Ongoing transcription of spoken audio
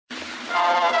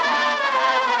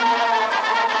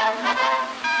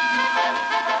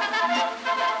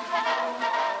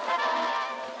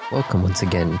Welcome once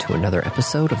again to another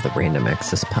episode of the Random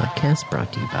Access Podcast,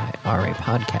 brought to you by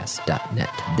rapodcast.net.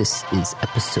 This is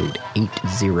episode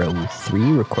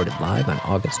 803, recorded live on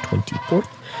August 24th,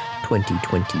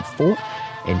 2024.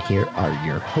 And here are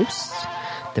your hosts.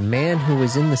 The man who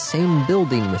was in the same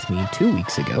building with me 2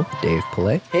 weeks ago, Dave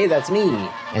Pillay. Hey, that's me.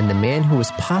 And the man who was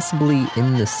possibly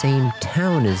in the same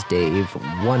town as Dave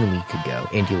 1 week ago,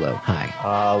 Andy Lowe. Hi.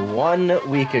 1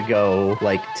 week ago,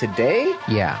 like today?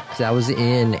 Yeah, because I was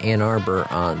in Ann Arbor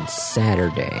on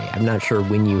Saturday. I'm not sure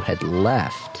when you had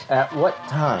left. At what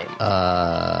time?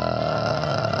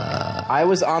 I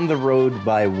was on the road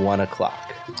by 1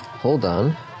 o'clock. Hold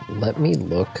on. Let me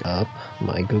look up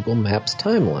my Google Maps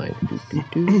timeline.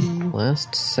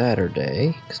 Last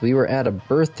Saturday, because we were at a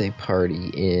birthday party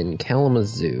in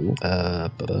Kalamazoo.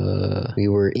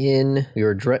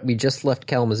 We just left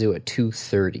Kalamazoo at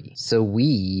 2:30. So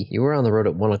you were on the road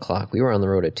at 1 o'clock. We were on the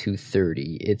road at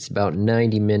 2:30. It's about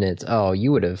 90 minutes. Oh,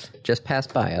 you would have just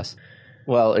passed by us.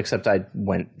 Well, except I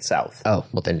went south. Oh,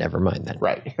 well then never mind then.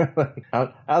 Right. I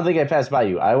don't think I passed by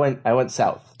you. I went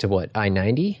south. To what,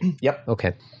 I-90? Yep.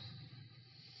 Okay.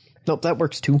 Nope, that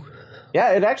works too.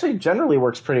 Yeah, it actually generally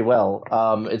works pretty well.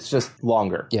 It's just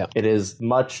longer. Yeah. It is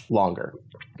much longer.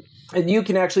 And you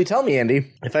can actually tell me,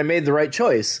 Andy, if I made the right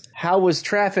choice, how was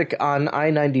traffic on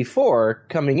I-94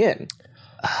 coming in?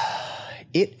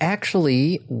 It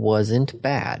actually wasn't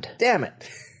bad. Damn it.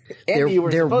 Andy, you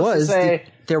were supposed to say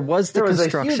there was the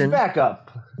construction. A huge backup.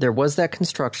 There was that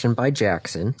construction by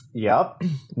Jackson. Yep.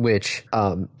 Which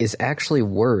is actually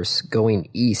worse going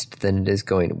east than it is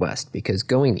going west, because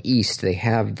going east, they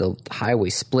have the highway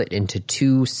split into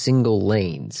two single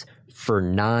lanes for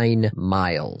 9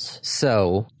 miles.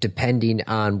 So, depending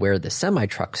on where the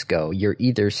semi-trucks go, you're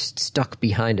either stuck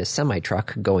behind a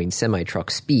semi-truck going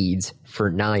semi-truck speeds for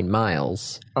 9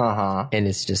 miles. Uh-huh. And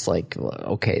it's just like,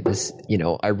 okay,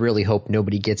 I really hope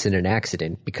nobody gets in an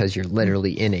accident, because you're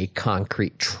literally in a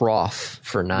concrete trough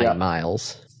for 9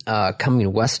 miles.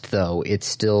 Coming west, though, it's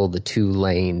still the two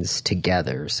lanes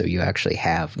together, so you actually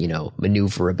have,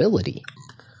 maneuverability.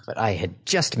 But I had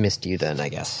just missed you then, I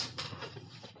guess.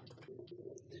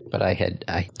 But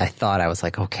I thought, I was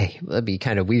like, okay, that'd be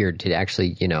kind of weird to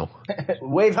actually,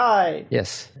 Wave high!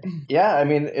 Yes. Yeah, I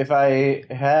mean, if I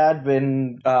had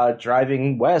been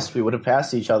driving west, we would have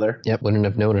passed each other. Yep, wouldn't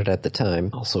have known it at the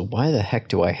time. Also, why the heck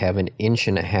do I have about an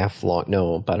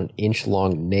inch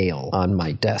long nail on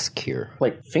my desk here?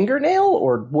 Like fingernail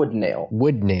or wood nail?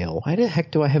 Wood nail. Why the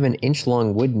heck do I have an inch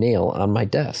long wood nail on my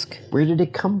desk? Where did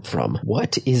it come from?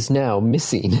 What is now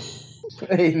missing?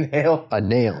 A nail. A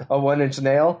nail. A 1-inch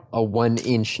nail? A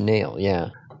 1-inch nail, yeah.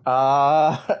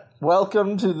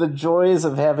 Welcome to the joys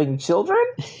of having children?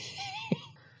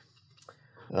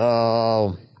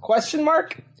 Oh. Question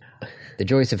mark? The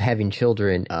joys of having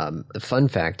children. The fun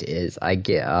fact is, we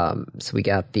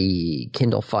got the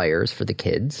Kindle Fires for the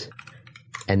kids,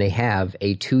 and they have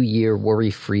a 2-year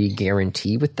worry-free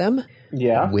guarantee with them.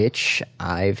 Yeah. Which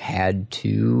I've had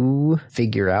to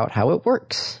figure out how it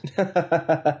works.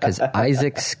 Because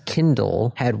Isaac's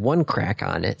Kindle had one crack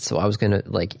on it, so I was going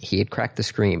to, he had cracked the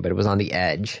screen, but it was on the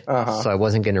edge. So I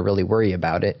wasn't going to really worry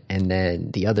about it. And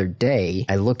then the other day,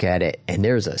 I look at it, and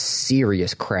there's a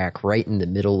serious crack right in the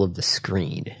middle of the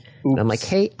screen. Oops. And I'm like,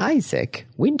 hey, Isaac,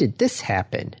 when did this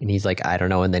happen? And he's like, I don't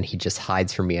know. And then he just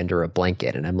hides from me under a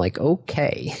blanket. And I'm like,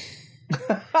 okay.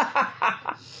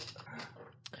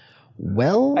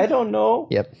 Well, I don't know.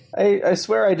 Yep. I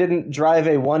swear I didn't drive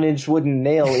a 1-inch wooden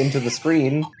nail into the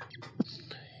screen.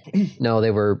 No, they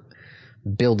were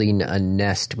building a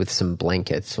nest with some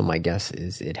blankets. So my guess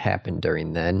is it happened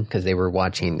during then, because they were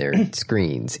watching their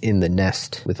screens in the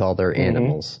nest with all their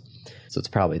animals. So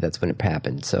that's when it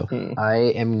happened. So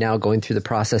I am now going through the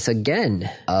process again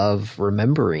of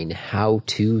remembering how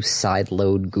to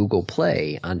sideload Google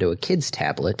Play onto a kid's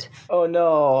tablet. Oh,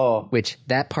 no. Which,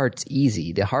 that part's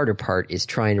easy. The harder part is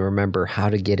trying to remember how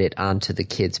to get it onto the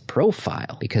kid's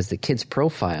profile, because the kid's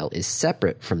profile is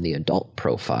separate from the adult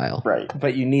profile. Right.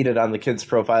 But you need it on the kid's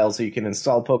profile so you can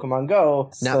install Pokemon Go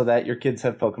so that your kids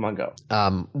have Pokemon Go.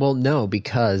 Well, no,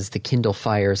 because the Kindle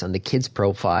Fires on the kid's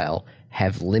profile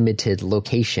have limited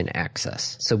location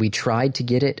access. So we tried to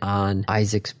get it on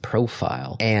Isaac's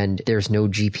profile, and there's no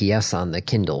GPS on the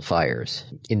Kindle Fires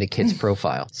in the kid's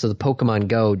profile. So the Pokemon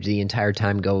Go the entire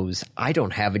time goes, I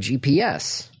don't have a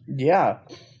GPS. Yeah.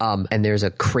 And there's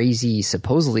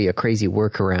supposedly a crazy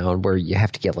workaround where you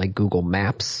have to get Google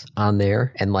Maps on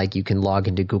there, and you can log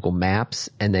into Google Maps,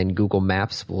 and then Google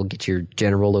Maps will get your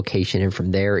general location, and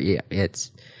from there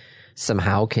it's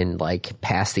somehow can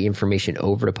pass the information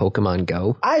over to Pokemon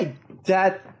Go.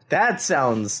 That That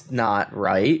sounds not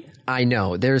right. I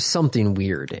know, there's something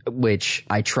weird, which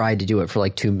I tried to do it for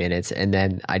like 2 minutes, and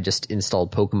then I just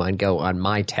installed Pokemon Go on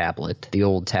my tablet, the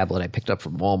old tablet I picked up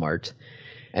from Walmart,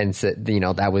 and said,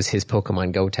 that was his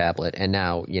Pokemon Go tablet, and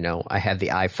now, I have the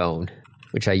iPhone,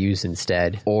 which I use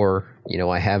instead, or,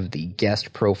 I have the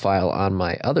guest profile on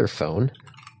my other phone.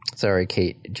 Sorry,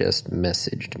 Kate just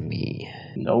messaged me.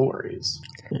 No worries.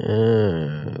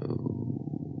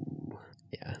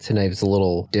 Yeah, tonight was a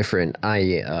little different.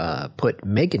 I put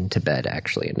Megan to bed,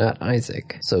 actually, not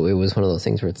Isaac. So it was one of those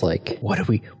things where it's like, what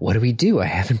do we do? I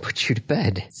haven't put you to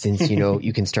bed since,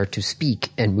 you can start to speak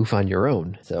and move on your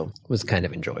own. So it was kind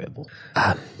of enjoyable.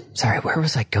 Sorry, where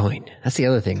was I going? That's the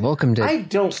other thing. Welcome to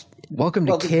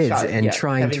kids and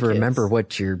trying to remember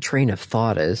what your train of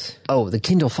thought is. Oh, the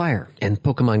Kindle Fire and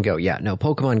Pokemon Go. Yeah, no,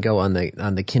 Pokemon Go on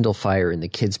the Kindle Fire in the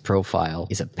kids profile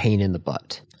is a pain in the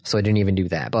butt. So I didn't even do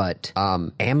that. But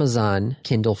Amazon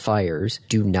Kindle Fires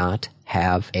do not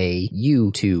have a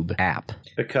YouTube app.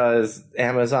 Because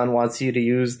Amazon wants you to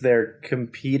use their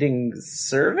competing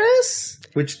service?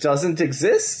 Which doesn't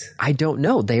exist? I don't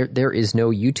know. There is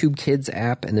no YouTube Kids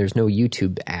app, and there's no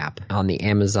YouTube app on the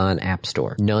Amazon App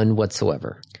Store. None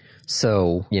whatsoever.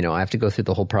 So, I have to go through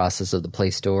the whole process of the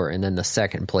Play Store and then the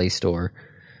second Play Store,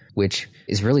 which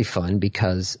is really fun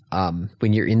because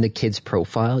when you're in the kids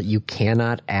profile, you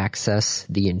cannot access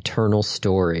the internal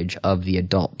storage of the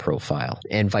adult profile,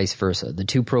 and vice versa. The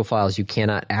two profiles, you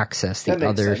cannot access the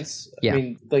other. That makes sense. Yeah. I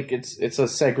mean, it's a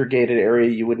segregated area.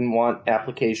 You wouldn't want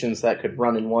applications that could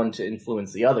run in one to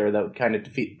influence the other. That would kind of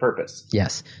defeat the purpose.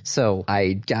 Yes. So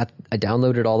I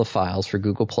downloaded all the files for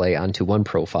Google Play onto one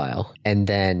profile, and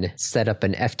then set up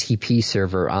an FTP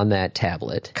server on that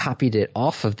tablet, copied it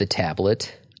off of the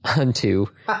tablet onto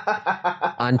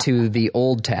the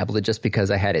old tablet just because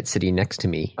I had it sitting next to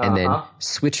me, and then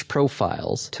switched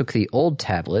profiles, took the old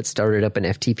tablet, started up an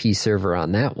FTP server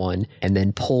on that one, and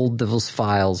then pulled those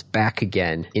files back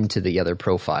again into the other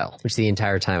profile, which the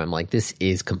entire time I'm like, this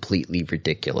is completely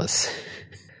ridiculous.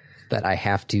 That I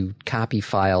have to copy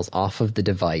files off of the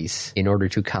device in order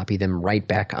to copy them right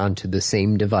back onto the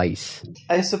same device.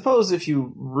 I suppose if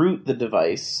you root the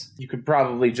device, you could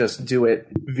probably just do it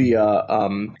via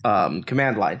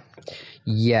command line.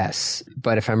 Yes,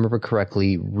 but if I remember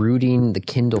correctly, rooting the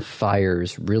Kindle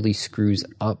Fires really screws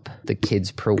up the kids'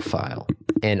 profile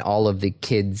and all of the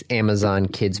kids' Amazon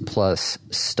Kids Plus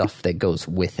stuff that goes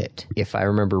with it, if I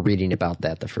remember reading about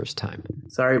that the first time.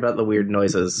 Sorry about the weird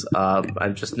noises.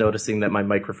 I'm just noticing that my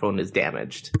microphone is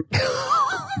damaged.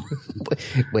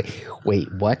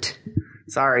 Wait, what?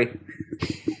 Sorry.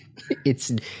 It's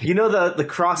the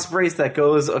cross brace that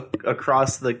goes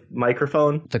across the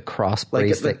microphone. The cross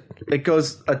brace it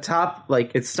goes atop,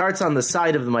 like it starts on the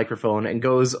side of the microphone and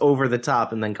goes over the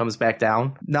top and then comes back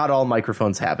down. Not all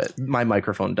microphones have it. My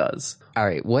microphone does. All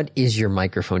right, what is your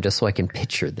microphone, just so I can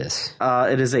picture this?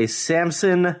 It is a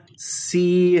Samson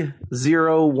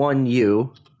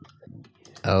C01U.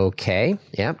 Okay,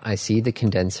 yeah, I see the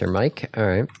condenser mic. All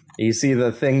right. You see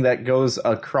the thing that goes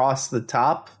across the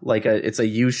top, like it's a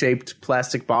U-shaped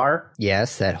plastic bar?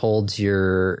 Yes, that holds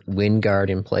your wind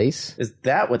guard in place. Is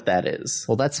that what that is?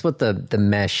 Well, that's what the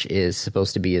mesh is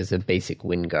supposed to be, as a basic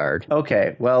wind guard.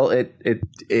 Okay, well,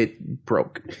 it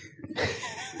broke.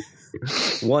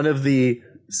 One of the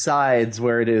sides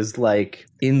where it is like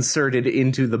inserted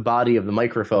into the body of the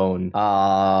microphone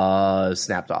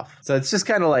snapped off. So it's just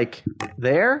kind of like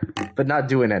there, but not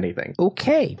doing anything.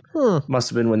 Okay. Must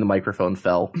have been when the microphone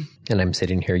fell. And I'm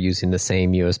sitting here using the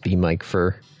same USB mic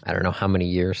for I don't know how many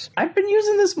years. I've been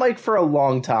using this mic for a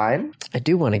long time. I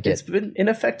do want to get... It's been an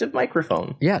effective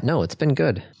microphone. Yeah, no, it's been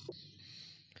good.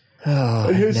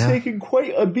 It has taken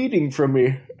quite a beating from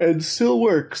me and still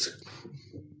works.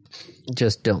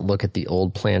 Just don't look at the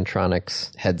old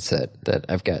Plantronics headset that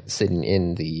I've got sitting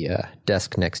in the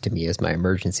desk next to me as my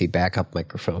emergency backup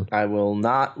microphone. I will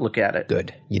not look at it.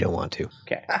 Good. You don't want to.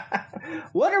 Okay.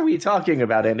 What are we talking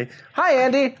about, Andy? Hi,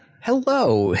 Andy.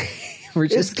 Hello. We're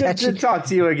just good to talk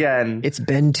to you again. It's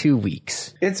been 2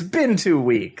 weeks. It's been 2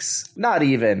 weeks. Not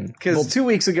even. Because 2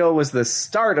 weeks ago was the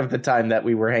start of the time that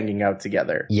we were hanging out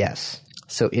together. Yes.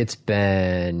 So it's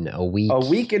been a week. A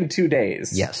week and 2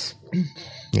 days. Yes.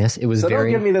 Yes, it was so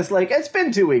very... don't give me this like, it's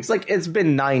been 2 weeks. Like, it's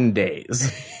been 9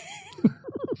 days.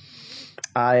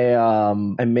 I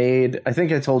made, I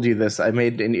think I told you this, I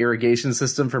made an irrigation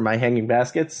system for my hanging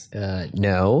baskets.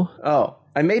 No. Oh,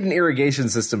 I made an irrigation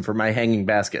system for my hanging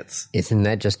baskets. Isn't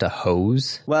that just a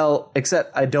hose? Well,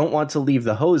 except I don't want to leave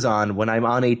the hose on when I'm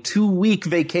on a 2-week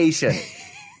vacation.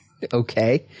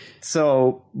 Okay.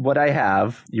 So what I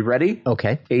have, you ready?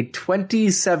 Okay. A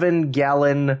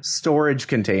 27-gallon storage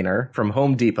container from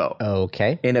Home Depot.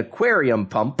 Okay. An aquarium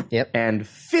pump. Yep. And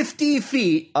 50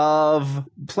 feet of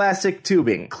plastic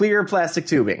tubing, clear plastic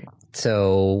tubing.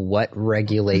 So what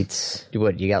regulates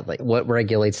what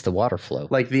regulates the water flow?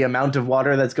 Like the amount of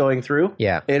water that's going through?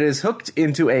 Yeah. It is hooked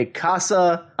into a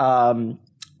Casa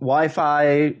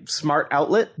Wi-Fi smart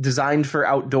outlet designed for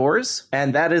outdoors,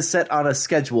 and that is set on a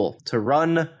schedule to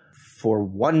run for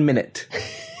 1 minute.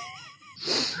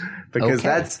 Because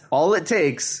that's all it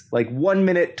takes, like 1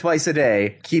 minute twice a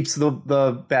day, keeps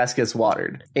the baskets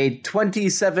watered. A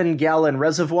 27-gallon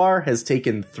reservoir has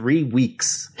taken 3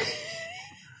 weeks.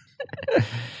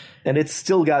 And it's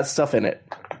still got stuff in it.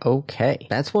 Okay.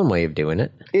 That's one way of doing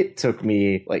it. It took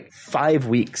me like 5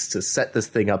 weeks to set this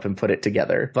thing up and put it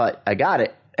together, but I got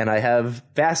it. And I have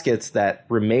baskets that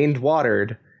remained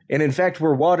watered, and in fact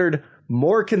were watered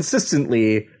more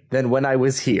consistently than when I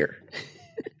was here.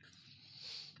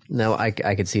 No, I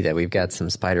could see that. We've got some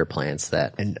spider plants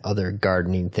that and other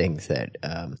gardening things that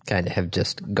kind of have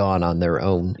just gone on their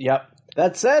own. Yep.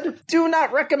 That said, do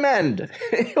not recommend.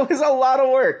 It was a lot of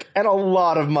work and a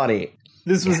lot of money.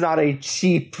 This was not a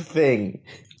cheap thing.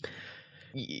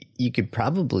 You could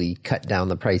probably cut down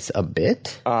the price a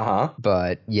bit. Uh-huh.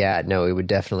 But yeah, no, it would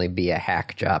definitely be a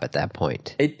hack job at that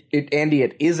point. Andy,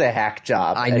 it is a hack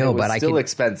job. I know, but still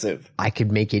expensive. I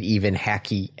could make it even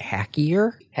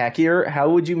hackier. Hackier? How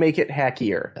would you make it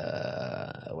hackier?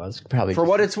 Well, it's probably For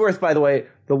what it's worth, by the way,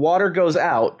 the water goes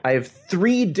out. I have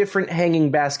 3 different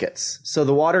hanging baskets. So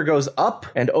the water goes up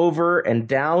and over and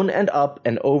down and up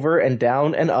and over and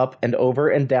down and up and over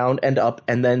and down and up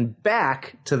and then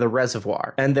back to the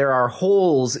reservoir. And there are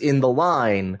holes in the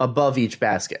line above each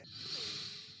basket.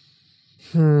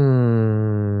 So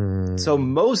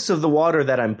most of the water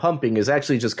that I'm pumping is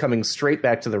actually just coming straight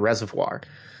back to the reservoir. I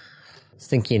was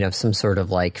thinking of some sort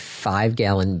of like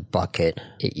 5-gallon bucket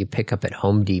that you pick up at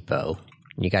Home Depot.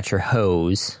 You got your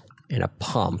hose and a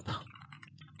pump.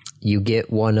 You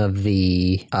get one of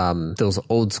the those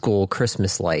old school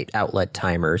Christmas light outlet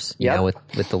timers, you know,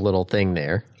 with the little thing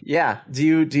there. Yeah. Do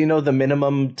you know the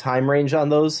minimum time range on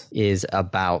those? Is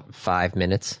about 5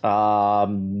 minutes.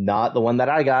 Not the one that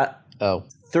I got. Oh.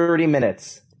 30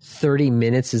 minutes. 30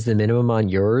 minutes is the minimum on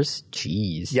yours?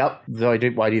 Jeez. Yep. So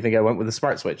why do you think I went with the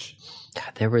smart switch?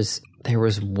 God, there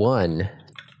was one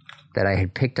that I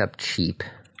had picked up cheap,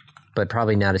 but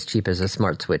probably not as cheap as a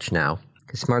smart switch now.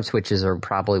 Because smart switches are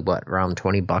probably, around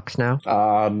 $20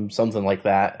 now? Something like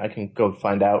that. I can go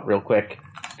find out real quick,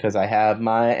 because I have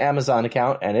my Amazon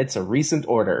account, and it's a recent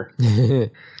order.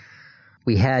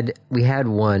 We had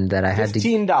one that I had to...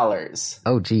 $15.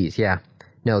 Oh, geez, yeah.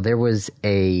 No, there was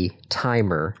a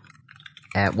timer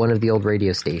at one of the old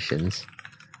radio stations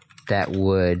that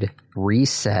would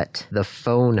reset the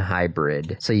phone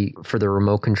hybrid. So for the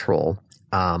remote control,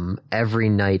 every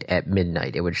night at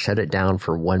midnight, it would shut it down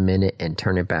for 1 minute and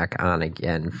turn it back on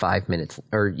again 5 minutes.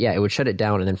 It would shut it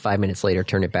down and then 5 minutes later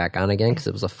turn it back on again because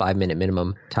it was a 5-minute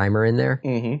minimum timer in there.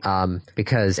 Mm-hmm.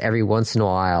 Because every once in a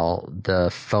while,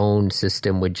 the phone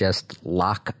system would just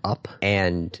lock up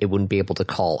and it wouldn't be able to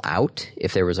call out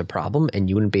if there was a problem, and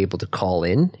you wouldn't be able to call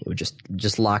in. It would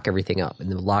just lock everything up and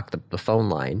then lock the phone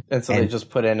line. And so they just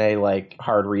put in a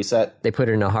hard reset? They put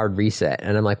in a hard reset.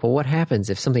 And I'm like, well, what happens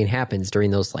if something happens during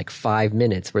those 5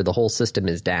 minutes where the whole system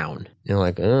is down? And they're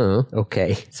like, oh,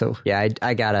 okay. So yeah,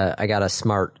 I got a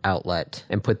smart outlet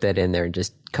and put that in there and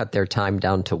just cut their time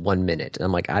down to 1 minute. And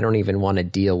I'm like, I don't even want to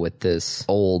deal with this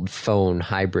old phone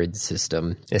hybrid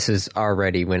system. This is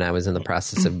already when I was in the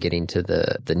process of getting to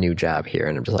the new job here,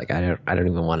 and I'm just like, I don't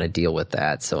even want to deal with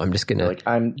that. So I'm just gonna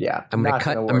I'm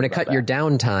gonna cut your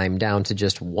downtime down to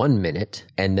just 1 minute,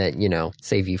 and then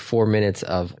save you 4 minutes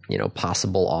of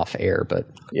possible off air. But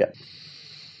yeah.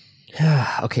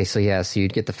 Okay, so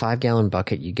you'd get the 5-gallon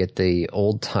bucket, you get the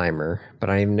old timer, but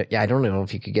I don't know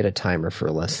if you could get a timer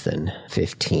for less than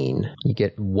 15. You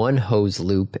get one hose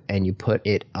loop and you put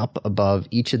it up above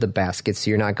each of the baskets, so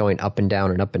you're not going up and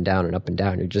down and up and down and up and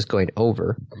down. You're just going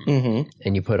over. Mm-hmm.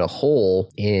 And you put a hole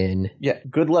in. Yeah,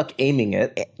 good luck aiming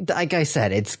it. Like I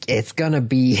said, it's gonna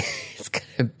be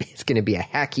it's gonna be a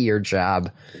hackier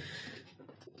job.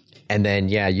 And then,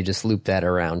 you just loop that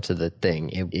around to the thing.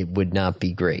 It would not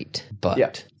be great, but...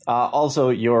 Yeah.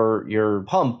 Also, your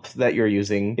pump that you're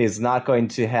using is not going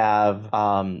to have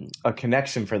a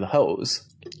connection for the hose.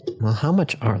 Well, how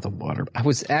much are the water? I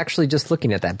was actually just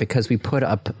looking at that because we put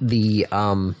up the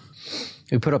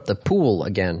pool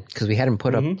again because we hadn't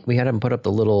put up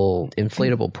the little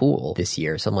inflatable pool this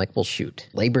year. So I'm like, well, shoot,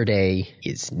 Labor Day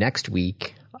is next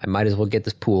week. I might as well get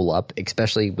this pool up,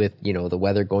 especially with, the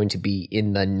weather going to be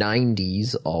in the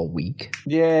 90s all week.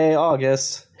 Yay,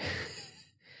 August.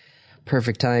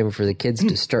 Perfect time for the kids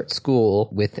to start school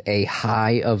with a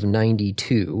high of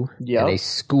 92 and a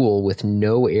school with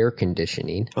no air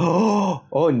conditioning. Oh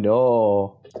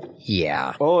no.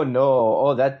 Yeah. Oh no.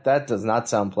 Oh, that does not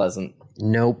sound pleasant.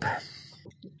 Nope.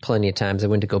 Plenty of times I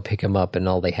went to go pick them up and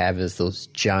all they have is those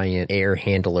giant air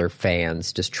handler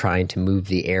fans just trying to move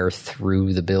the air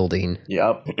through the building.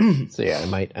 Yep. So yeah,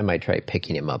 I might try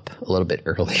picking him up a little bit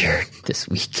earlier this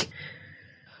week.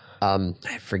 I've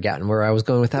forgotten where I was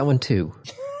going with that one too.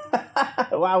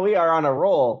 Wow, we are on a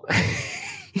roll.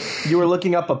 You were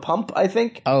looking up a pump, I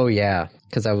think? Oh yeah,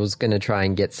 because I was going to try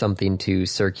and get something to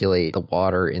circulate the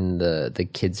water in the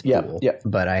kids' pool. Yeah.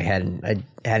 But I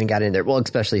hadn't got in there. Well,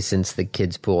 especially since the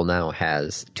kids' pool now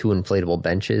has 2 inflatable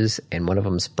benches, and one of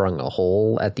them sprung a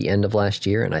hole at the end of last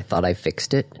year, and I thought I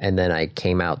fixed it. And then I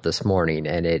came out this morning,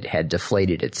 and it had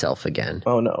deflated itself again.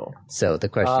 Oh, no. So the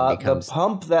question becomes... The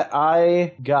pump that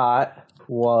I got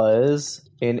was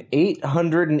an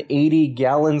 880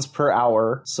 gallons per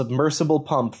hour submersible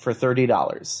pump for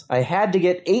 $30. I had to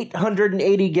get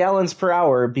 880 gallons per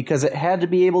hour because it had to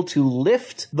be able to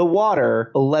lift the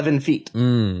water 11 feet.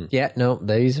 Yeah, no,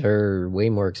 these are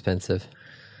way more expensive.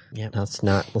 Yeah, let's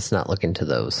not look into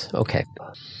those. Okay.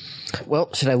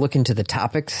 Well, should I look into the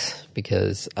topics?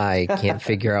 Because I can't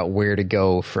figure out where to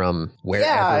go from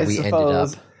wherever we ended up.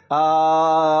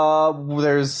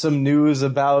 There's some news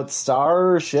about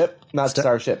Starliner.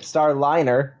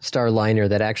 Starliner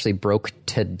that actually broke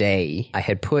today. I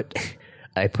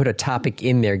put a topic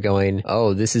in there going,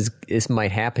 oh, this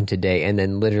might happen today. And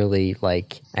then literally, I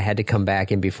had to come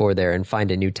back in before there and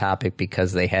find a new topic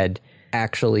because they had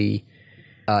actually,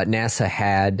 NASA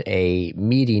had a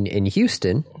meeting in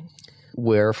Houston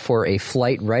where for a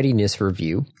flight readiness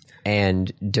review.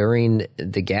 And during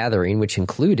the gathering, which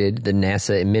included the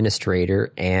NASA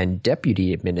administrator and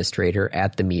deputy administrator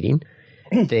at the meeting,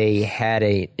 they had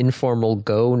an informal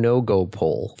go, no-go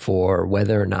poll for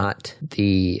whether or not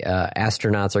the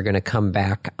astronauts are going to come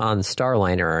back on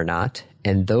Starliner or not.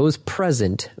 And those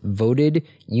present voted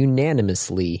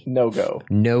unanimously. No-go.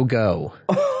 No-go.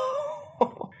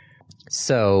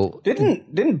 So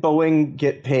didn't Boeing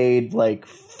get paid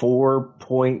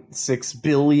 $4.6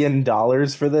 billion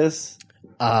for this?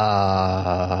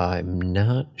 I'm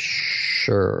not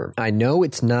sure. I know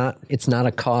it's not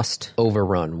a cost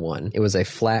overrun one. It was a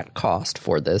flat cost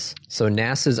for this. So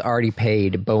NASA's already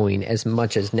paid Boeing as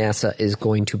much as NASA is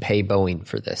going to pay Boeing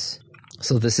for this.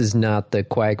 So this is not the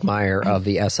quagmire of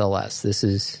the SLS. This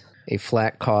is a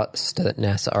flat cost that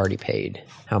NASA already paid.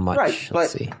 How much? Right,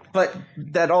 Let's see. But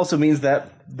that also means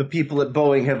that the people at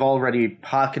Boeing have already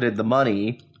pocketed the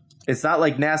money. It's not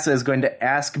like NASA is going to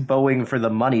ask Boeing for the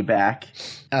money back.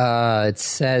 It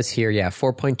says here,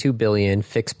 $4.2 billion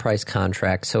fixed price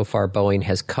contract. So far, Boeing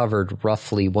has covered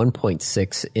roughly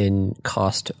 1.6 in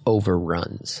cost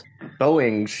overruns.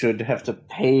 Boeing should have to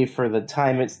pay for the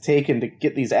time it's taken to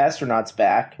get these astronauts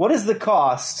back. What is the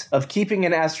cost of keeping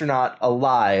an astronaut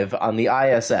alive on the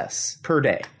ISS per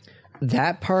day?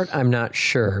 That part, I'm not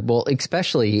sure. Well,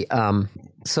 especially,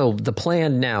 so the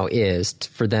plan now is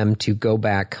for them to go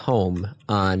back home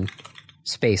on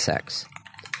SpaceX.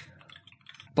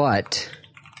 But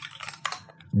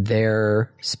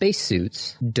their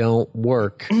spacesuits don't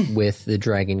work with the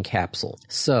Dragon capsule.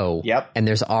 So, and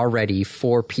there's already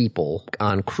 4 people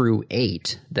on Crew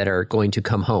 8 that are going to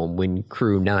come home when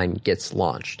Crew 9 gets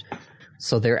launched.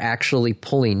 So they're actually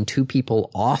pulling 2 people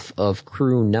off of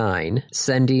Crew 9,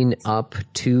 sending up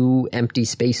 2 empty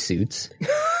spacesuits.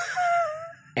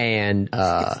 And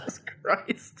Jesus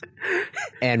Christ.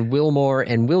 And Wilmore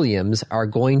and Williams are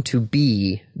going to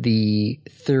be the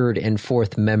 3rd and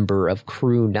 4th member of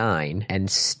Crew 9 and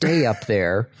stay up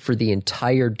there for the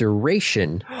entire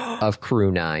duration of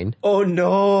Crew 9. Oh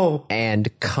no. And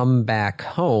come back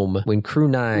home when Crew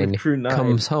 9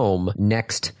 comes home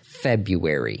next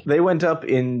February. They went up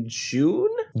in June?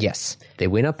 Yes. They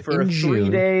went up for in June.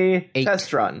 For a 3-day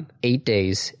test run. 8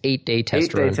 days. 8-day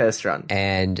test run. 8-day test run.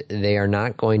 And they are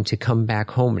not going to come back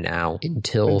home now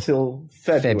until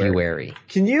February.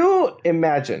 Can you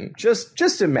imagine?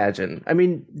 Just imagine. I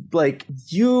mean,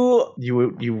 you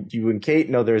and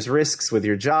Kate know there's risks with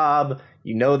your job.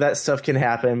 You know that stuff can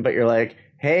happen, but you're like,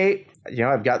 hey,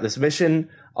 I've got this mission.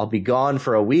 I'll be gone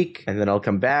for a week, and then I'll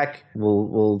come back.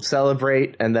 We'll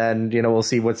celebrate, and then, we'll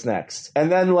see what's next. And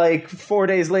then, 4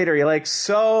 days later, you're like,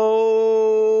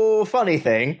 so funny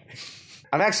thing.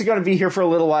 I'm actually going to be here for a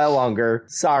little while longer.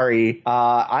 Sorry.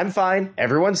 I'm fine.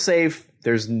 Everyone's safe.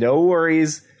 There's no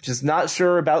worries. Just not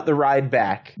sure about the ride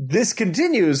back. This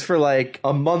continues for like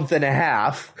a month and a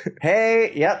half.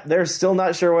 Hey, yep, they're still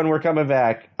not sure when we're coming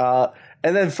back.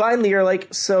 And then finally you're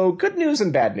like, so good news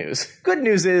and bad news. Good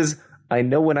news is I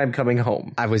know when I'm coming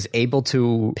home. I was able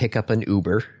to pick up an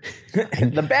Uber.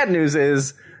 The bad news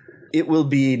is it will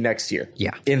be next year.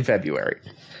 Yeah. In February.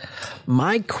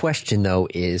 My question, though,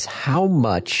 is how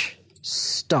much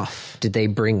stuff did they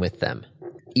bring with them?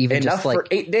 Even enough just like for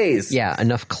 8 days. Yeah,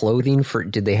 enough clothing for.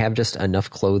 Did they have just enough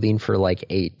clothing for like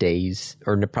 8 days?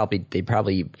 Or they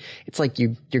probably. It's like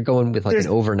you're going with like an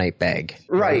overnight bag,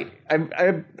 right?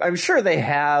 I'm sure they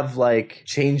have like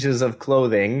changes of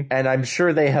clothing, and I'm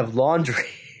sure they have laundry.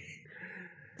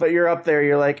 But you're up there,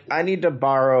 you're like, I need to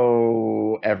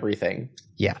borrow everything.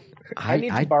 Yeah. I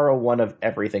need to borrow one of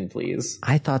everything, please.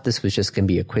 I thought this was just going to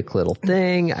be a quick little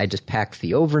thing. I just packed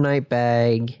the overnight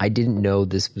bag. I didn't know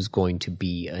this was going to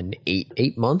be an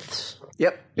 8 months.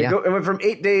 Yep. It went from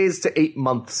 8 days to 8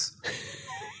 months.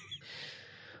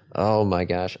 Oh my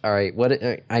gosh. All right.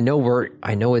 I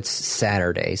know it's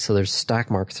Saturday, so there's stock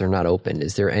markets are not open.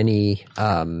 Is there any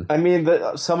I mean,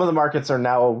 some of the markets are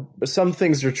now, some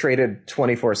things are traded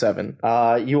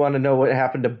 24/7. You want to know what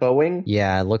happened to Boeing?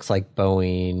 Yeah, it looks like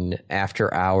Boeing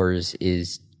after hours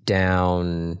is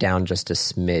down just a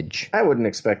smidge. I wouldn't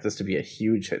expect this to be a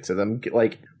huge hit to them.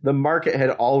 Like, the market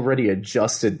had already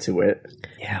adjusted to it.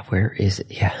 Yeah, where is it?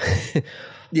 Yeah.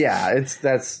 Yeah,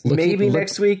 maybe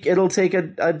next week it'll take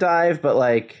a dive, but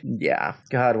like, yeah,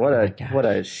 God, what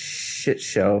a shit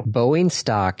show. Boeing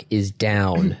stock is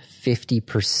down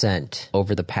 50%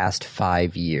 over the past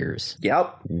 5 years.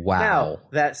 Yep. Wow. Now,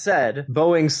 that said,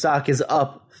 Boeing stock is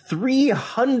up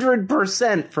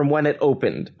 300% from when it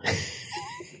opened.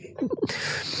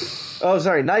 Oh,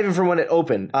 sorry, not even from when it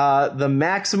opened. The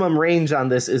maximum range on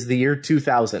this is the year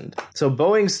 2000. So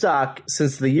Boeing stock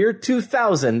since the year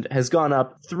 2000 has gone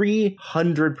up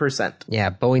 300%.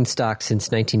 Yeah, Boeing stock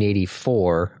since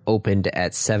 1984 opened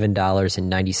at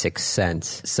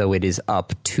 $7.96. So it is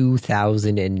up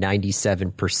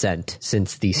 2,097%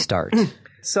 since the start.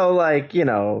 So, like, that's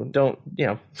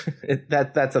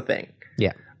a thing.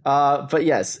 Yeah. But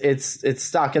yes, its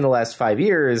stock in the last 5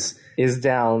 years is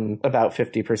down about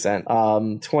 50%.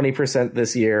 20%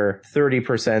 this year,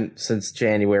 30% since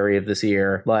January of this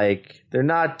year. Like, they're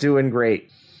not doing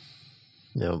great.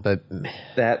 No, but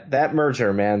that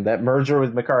merger, man, that merger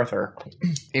with MacArthur.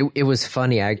 It was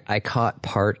funny. I caught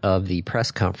part of the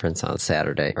press conference on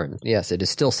Saturday. Or, yes, it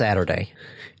is still Saturday.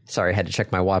 Sorry, I had to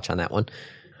check my watch on that one.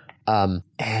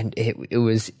 And it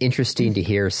was interesting to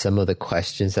hear some of the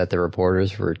questions that the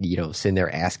reporters were, sitting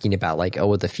there asking about, like,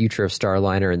 oh, the future of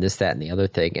Starliner and this, that, and the other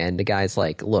thing. And the guy's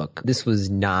like, look, this was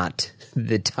not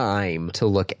the time to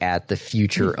look at the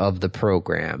future of the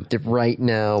program. Right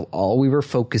now, all we were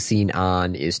focusing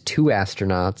on is 2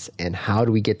 astronauts and how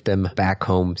do we get them back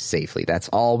home safely. That's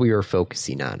all we were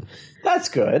focusing on. That's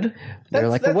good. They're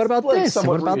like, well, what about this? And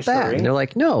what about that? And they're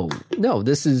like, no,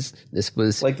 this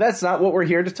was like, that's not what we're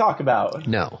here to talk about.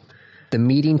 No. The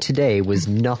meeting today was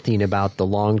nothing about the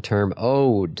long term.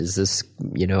 Oh, does this,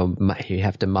 you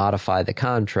have to modify the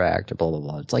contract, blah, blah,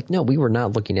 blah. It's like, no, we were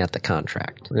not looking at the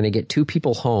contract. We're going to get 2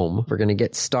 people home. We're going to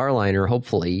get Starliner,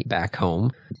 hopefully, back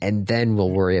home. And then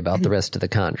we'll worry about the rest of the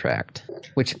contract.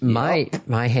 Which my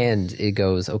hand, it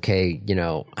goes, okay,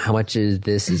 how much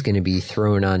is going to be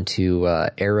thrown onto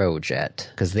Aerojet?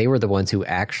 Because they were the ones who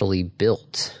actually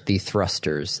built the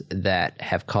thrusters that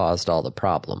have caused all the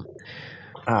problem.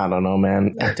 I don't know,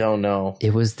 man. I don't know.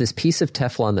 It was this piece of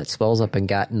Teflon that swells up and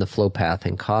got in the flow path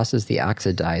and causes the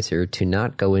oxidizer to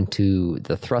not go into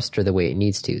the thruster the way it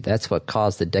needs to. That's what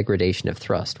caused the degradation of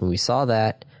thrust. When we saw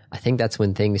that, I think that's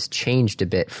when things changed a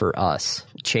bit for us.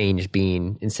 Change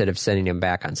being, instead of sending them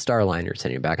back on Starliner,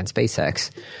 sending them back on SpaceX.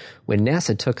 When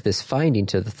NASA took this finding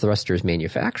to the thrusters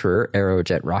manufacturer,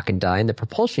 Aerojet Rocketdyne, the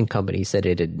propulsion company said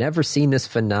it had never seen this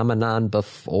phenomenon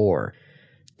before.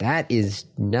 That is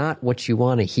not what you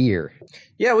want to hear.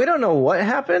 Yeah, we don't know what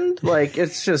happened. Like,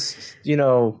 it's just,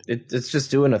 it's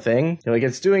just doing a thing. Like,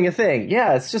 it's doing a thing.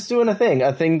 Yeah, it's just doing a thing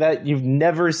that you've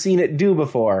never seen it do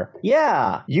before.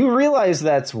 Yeah, you realize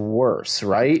that's worse,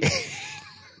 right?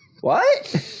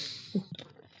 What?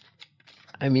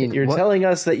 I mean, you're telling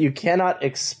us that you cannot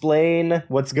explain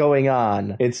what's going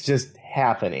on. It's just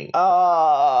happening.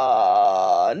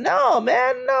 No,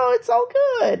 man, no, it's all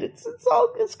good.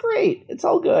 It's great. It's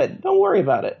all good. Don't worry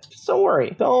about it. Just don't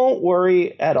worry. Don't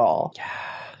worry at all.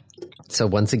 So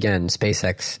once again,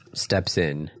 SpaceX steps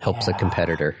in, helps a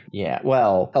competitor. Yeah,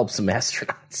 well, helps some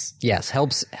astronauts. Yes,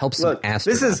 helps some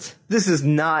astronauts. This is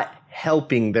not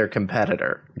helping their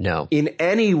competitor. No. In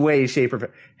any way, shape, or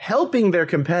form. Helping their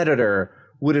competitor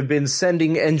would have been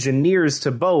sending engineers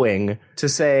to Boeing to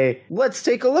say, let's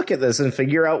take a look at this and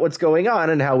figure out what's going on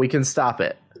and how we can stop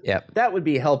it. Yep. That would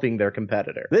be helping their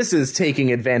competitor. This is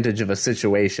taking advantage of a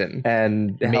situation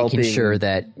and making sure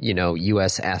that,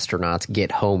 U.S. astronauts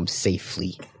get home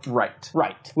safely. Right.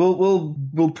 We'll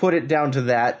put it down to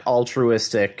that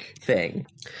altruistic thing.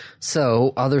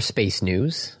 So, other space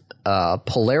news.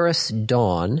 Polaris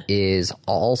Dawn is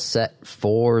all set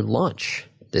for launch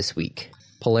this week.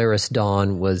 Polaris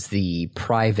Dawn was the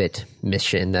private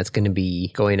mission that's going to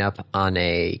be going up on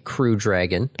a Crew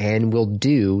Dragon and will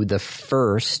do the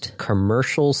first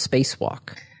commercial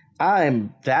spacewalk. Yep.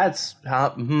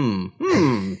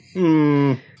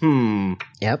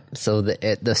 So the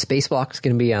spacewalk is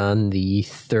going to be on the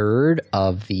third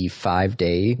of the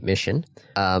 5-day mission.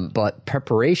 But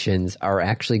preparations are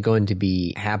actually going to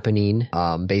be happening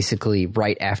basically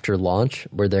right after launch,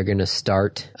 where they're going to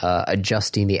start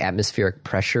adjusting the atmospheric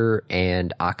pressure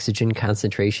and oxygen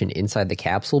concentration inside the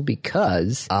capsule,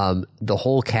 because the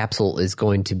whole capsule is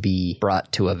going to be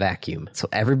brought to a vacuum. So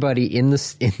everybody in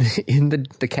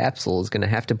the capsule is going to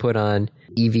have to put on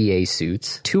EVA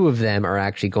suits. 2 of them are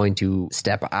actually going to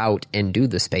step out and do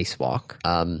the spacewalk.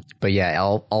 But yeah,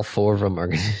 all 4 of them are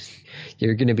going to...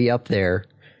 You're going to be up there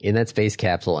in that space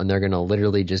capsule, and they're going to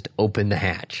literally just open the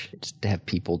hatch, just to have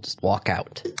people just walk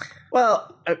out.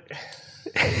 Well,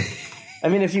 I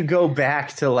mean, if you go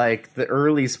back to, the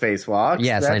early spacewalks...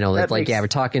 Yes, I know. We're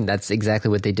talking... That's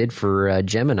exactly what they did for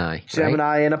Gemini.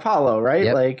 Gemini and Apollo, right?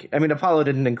 Yep. Apollo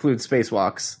didn't include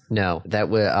spacewalks. No, that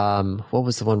was... what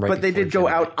was the one right But they did go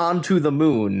Gemini? out onto the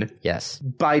moon. Yes.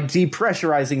 By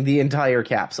depressurizing the entire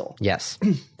capsule. Yes.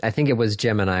 I think it was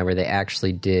Gemini where they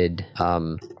actually did...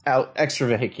 out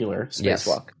extravehicular spacewalk. Yes.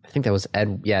 I think that was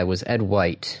it was Ed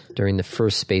White during the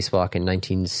first spacewalk in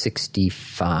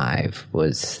 1965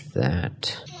 was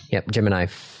that. Yep, Gemini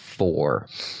 4.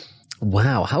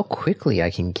 Wow, how quickly I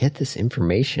can get this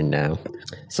information now.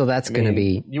 So that's going to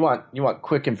be... You want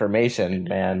quick information,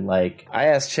 man. I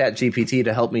asked ChatGPT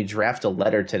to help me draft a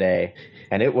letter today,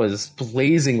 and it was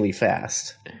blazingly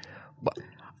fast.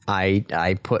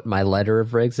 I put my letter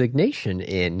of resignation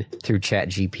in through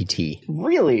ChatGPT.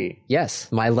 Really?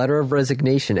 Yes, my letter of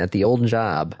resignation at the old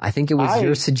job. I think it was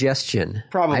your suggestion.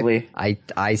 Probably.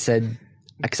 I said,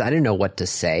 because I didn't know what to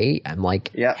say. I'm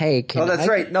like, yep. Hey, can that's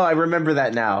right. No, I remember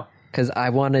that now. Because I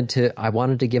wanted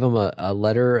to give him a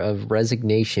letter of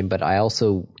resignation, but I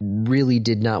also really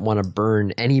did not want to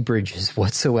burn any bridges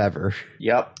whatsoever.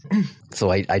 Yep. So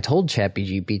I told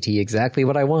ChatGPT exactly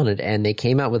what I wanted, and they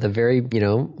came out with a very,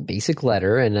 basic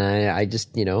letter, and I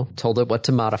just, told it what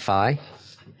to modify.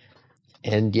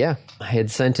 And yeah, I had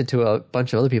sent it to a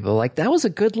bunch of other people like, that was a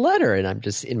good letter. And I'm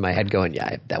just in my head going,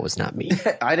 yeah, that was not me.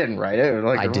 I didn't write it.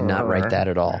 I did not write that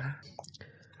at all.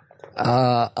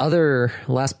 Other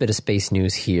last bit of space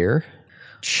news here.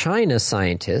 China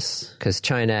scientists, because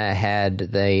China had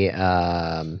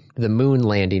the moon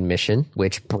landing mission,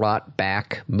 which brought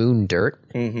back moon dirt.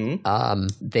 Mm-hmm.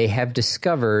 They have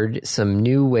discovered some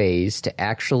new ways to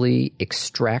actually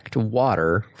extract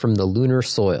water from the lunar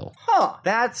soil. Huh.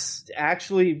 That's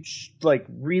actually,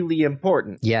 really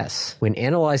important. Yes. When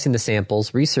analyzing the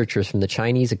samples, researchers from the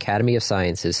Chinese Academy of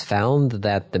Sciences found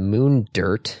that the moon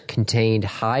dirt contained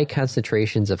high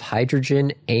concentrations of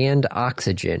hydrogen and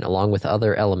oxygen, along with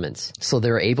other elements. So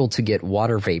they're able to get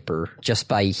water vapor just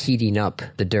by heating up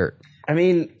the dirt. I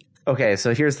mean, okay,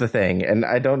 so here's the thing, and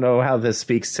I don't know how this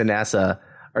speaks to NASA.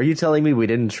 Are you telling me we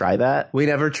didn't try that? We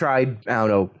never tried, I don't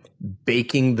know,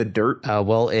 baking the dirt?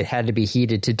 Well, it had to be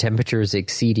heated to temperatures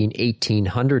exceeding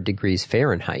 1800 degrees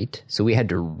Fahrenheit, so we had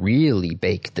to really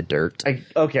bake the dirt.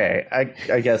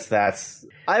 I guess that's...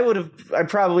 I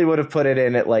probably would have put it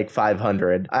in at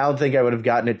 500. I don't think I would have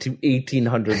gotten it to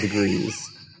 1800 degrees.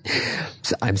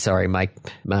 I'm sorry, my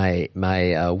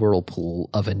Whirlpool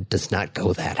oven does not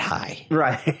go that high.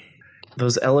 Right.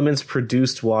 Those elements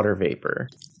produced water vapor.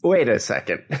 Wait a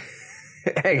second.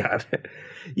 Hang on.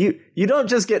 You don't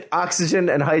just get oxygen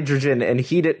and hydrogen and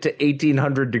heat it to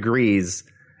 1800 degrees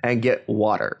and get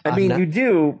water. I mean, you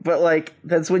do, but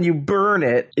that's when you burn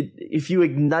it. If you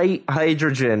ignite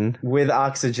hydrogen with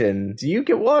oxygen, do you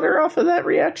get water off of that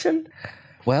reaction?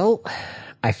 Well,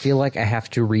 I feel like I have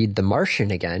to read The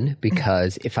Martian again,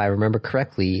 because if I remember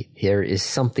correctly, there is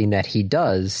something that he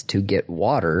does to get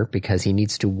water because he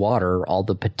needs to water all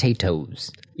the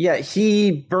potatoes. Yeah,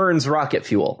 he burns rocket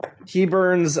fuel. He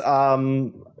burns,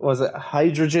 was it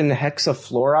hydrogen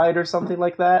hexafluoride or something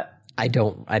like that? I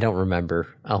don't remember.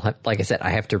 Like I said,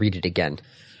 I have to read it again,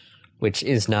 which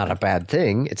is not a bad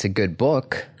thing. It's a good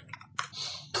book.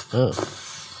 Oh.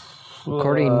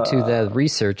 According to the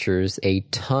researchers, a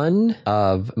ton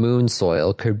of moon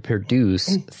soil could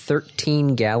produce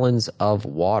 13 gallons of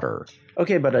water.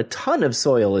 Okay, but a ton of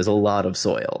soil is a lot of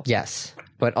soil. Yes.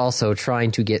 But also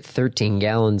trying to get 13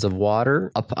 gallons of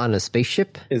water up on a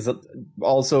spaceship is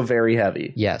also very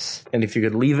heavy. Yes. And if you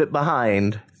could leave it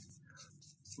behind...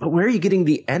 But where are you getting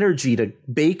the energy to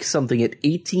bake something at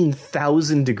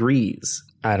 18,000 degrees?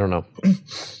 I don't know.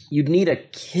 You'd need a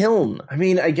kiln. I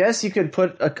mean, I guess you could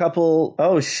put a couple...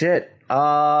 Oh, shit.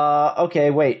 Okay,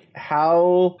 wait.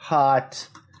 How hot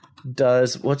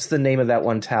does... What's the name of that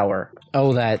one tower?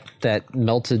 Oh, that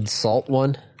melted salt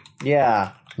one?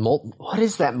 Yeah. What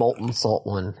is that molten salt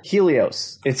one?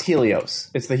 Helios. It's Helios.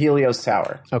 It's the Helios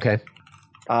Tower. Okay.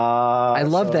 I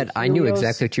love that. Helios, I knew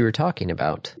exactly what you were talking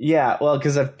about. Yeah, well,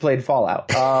 because I've played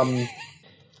Fallout.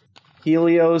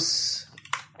 Helios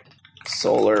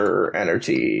solar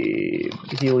energy.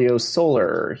 Helios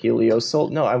solar. Helios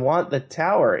solar. No, I want the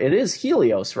tower. It is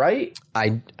Helios, right?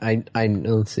 I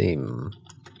don't see.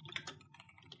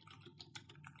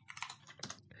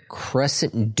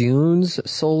 Crescent Dunes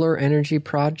Solar Energy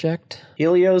Project.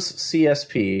 Helios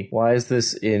CSP. Why is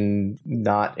this in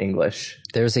not English?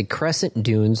 There's a Crescent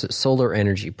Dunes Solar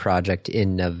Energy Project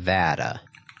in Nevada.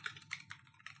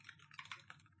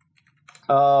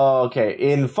 Oh, okay.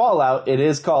 In Fallout, it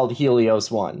is called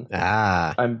Helios 1.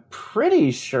 Ah. I'm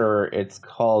pretty sure it's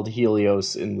called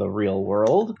Helios in the real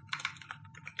world.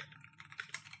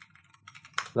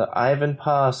 The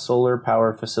Ivanpah Solar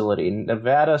Power Facility,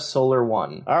 Nevada Solar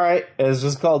 1. All right, it's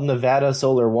just called Nevada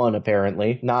Solar 1,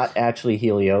 apparently. Not actually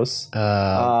Helios.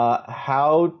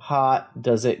 How hot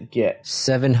does it get?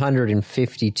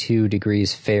 752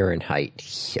 degrees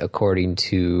Fahrenheit, according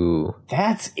to...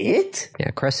 That's it?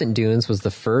 Yeah, Crescent Dunes was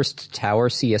the first tower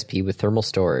CSP with thermal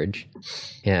storage.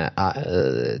 Yeah,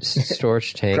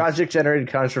 storage tank. Project-generated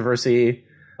controversy.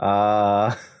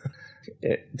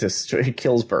 It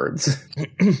kills birds.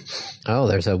 Oh,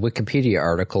 there's a Wikipedia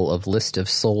article of list of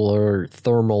solar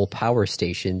thermal power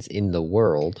stations in the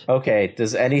world. Okay,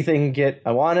 does anything get...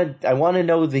 I want to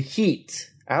know the heat.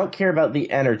 I don't care about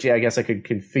the energy. I guess I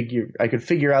could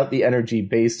figure out the energy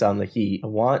based on the heat. I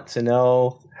want to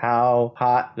know how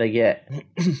hot they get.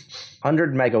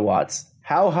 100 megawatts.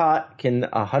 How hot can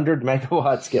 100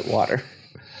 megawatts get water?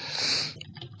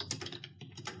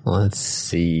 Let's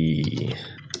see...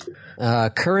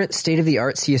 current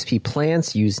state-of-the-art CSP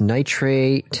plants use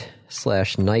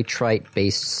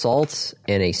nitrate/nitrite-based salts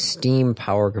and a steam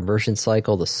power conversion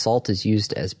cycle. The salt is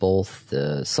used as both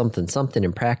the something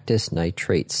in practice.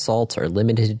 Nitrate salts are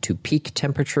limited to peak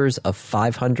temperatures of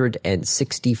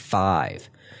 565.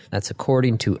 That's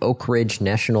according to Oak Ridge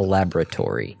National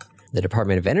Laboratory. The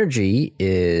Department of Energy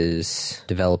is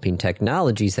developing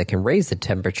technologies that can raise the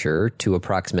temperature to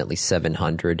approximately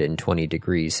 720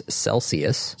 degrees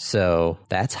Celsius. So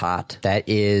that's hot. That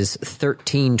is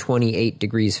 1328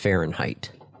 degrees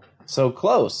Fahrenheit. So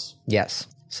close. Yes.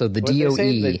 So the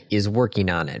DOE is working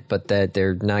on it, but that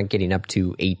they're not getting up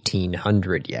to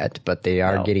 1800 yet, but they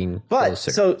are getting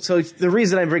closer. So the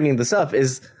reason I'm bringing this up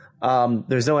is...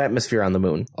 there's no atmosphere on the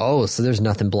moon. Oh, so there's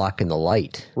nothing blocking the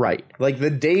light. Right. Like, the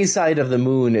day side of the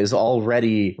moon is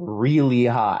already really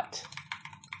hot.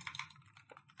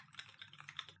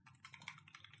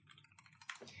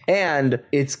 And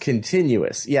it's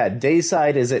continuous. Yeah, day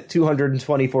side is at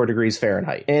 224 degrees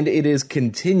Fahrenheit. And it is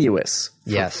continuous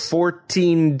for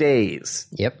 14 days.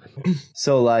 Yep.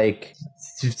 So, like...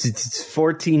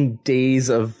 14 days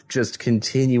of just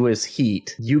continuous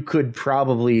heat. You could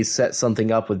probably set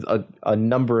something up with a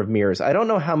number of mirrors. I don't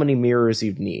know how many mirrors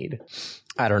you'd need.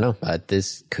 I don't know, but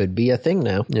this could be a thing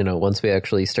now. You know, once we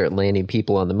actually start landing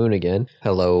people on the moon again.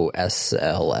 Hello,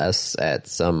 SLS at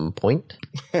some point.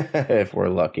 If we're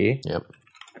lucky. Yep.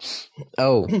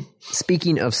 Oh,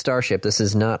 speaking of Starship, this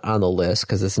is not on the list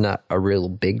because it's not a real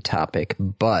big topic,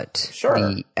 but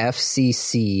the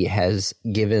FCC has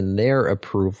given their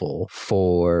approval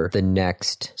for the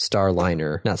next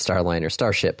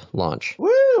Starship launch.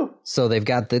 Woo! So they've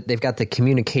got the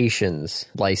communications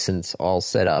license all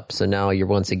set up. So now you're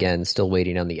once again still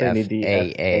waiting on the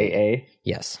FAA.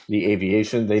 Yes. The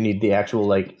aviation, they need the actual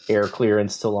like air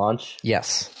clearance to launch.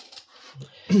 Yes.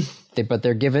 But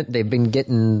they've been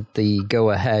getting the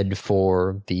go-ahead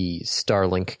for the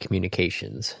Starlink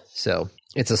communications. So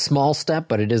it's a small step,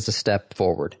 but it is a step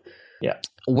forward. Yeah.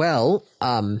 Well,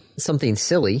 something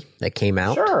silly that came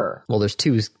out. Sure. Well, there's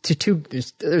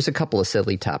there's a couple of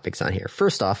silly topics on here.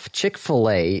 First off,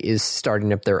 Chick-fil-A is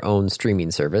starting up their own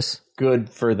streaming service. Good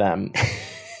for them.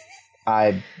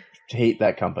 hate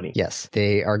that company. Yes,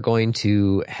 they are going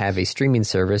to have a streaming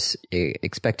service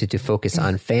expected to focus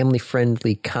on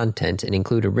family-friendly content and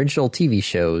include original TV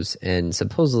shows, and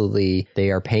supposedly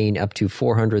they are paying up to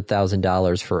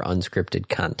 $400,000 for unscripted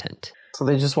content. So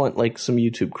they just want like some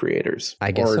YouTube creators.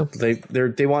 I guess so.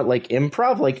 They want like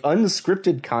improv, like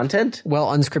unscripted content? Well,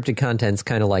 unscripted content's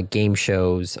kind of like game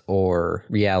shows or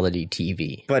reality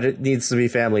TV. But it needs to be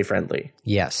family friendly.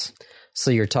 Yes.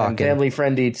 So you're talking... And family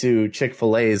friendly to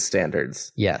Chick-fil-A's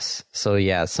standards. Yes. So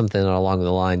yeah, something along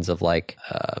the lines of like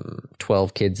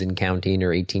 12 kids and counting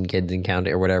or 18 kids and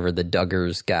counting or whatever the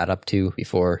Duggars got up to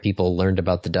before people learned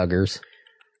about the Duggars.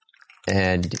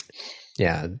 And...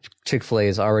 yeah, Chick-fil-A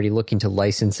is already looking to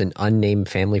license an unnamed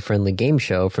family-friendly game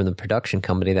show from the production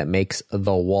company that makes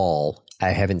The Wall. I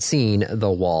haven't seen The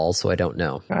Wall, so I don't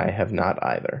know. I have not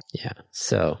either. Yeah,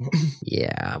 so,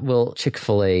 yeah. Well,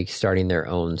 Chick-fil-A starting their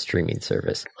own streaming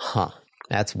service. Huh,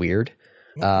 that's weird.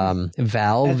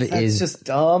 Valve that's just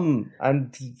dumb.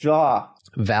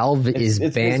 Valve is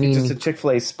banning... It's just a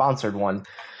Chick-fil-A sponsored one.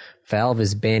 Valve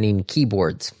is banning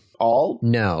keyboards. All?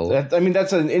 No. I mean,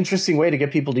 that's an interesting way to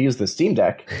get people to use the Steam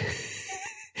Deck.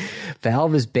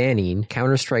 Valve is banning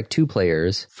Counter-Strike 2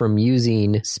 players from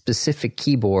using specific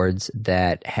keyboards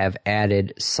that have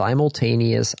added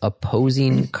simultaneous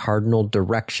opposing cardinal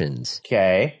directions.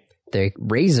 Okay. The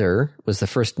Razer was the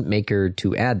first maker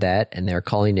to add that, and they're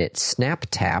calling it Snap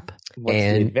Tap. What's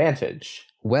the advantage?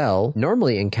 Well,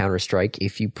 normally in Counter-Strike,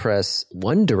 if you press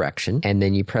one direction and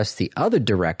then you press the other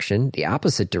direction, the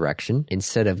opposite direction,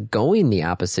 instead of going the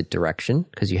opposite direction,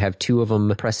 because you have two of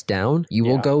them pressed down, you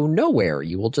will go nowhere.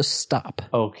 You will just stop.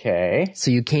 Okay.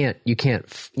 So you can't,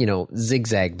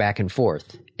 zigzag back and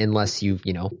forth unless you,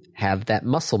 have that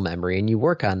muscle memory and you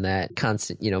work on that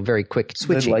constant, very quick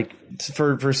switching. Like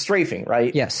for strafing,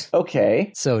 right? Yes.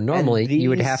 Okay. So normally you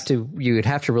would have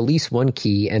to release one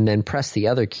key and then press the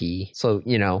other key. So,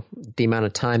 the amount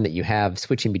of time that you have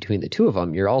switching between the two of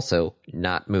them, you're also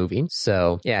not moving.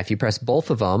 So yeah, if you press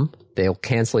both of them, they'll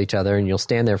cancel each other and you'll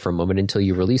stand there for a moment until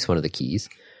you release one of the keys.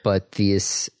 But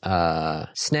this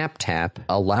Snap Tap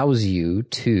allows you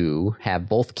to have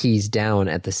both keys down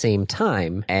at the same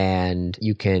time, and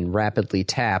you can rapidly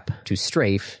tap to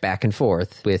strafe back and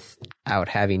forth without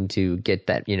having to get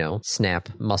that, snap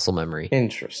muscle memory.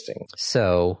 Interesting.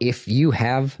 So if you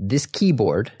have this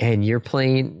keyboard and you're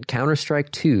playing Counter-Strike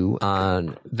 2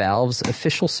 on Valve's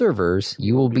official servers,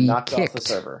 you will be knocked kicked. off the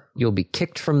server. You'll be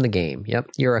kicked from the game. Yep.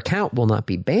 Your account will not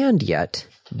be banned yet,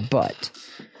 but...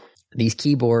 these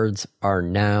keyboards are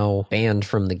now banned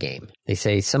from the game. They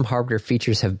say some hardware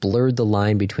features have blurred the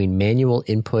line between manual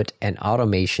input and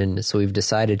automation, so we've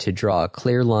decided to draw a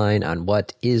clear line on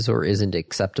what is or isn't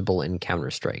acceptable in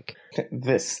Counter-Strike.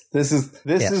 This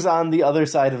is on the other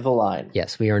side of the line.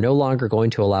 Yes, we are no longer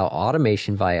going to allow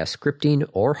automation via scripting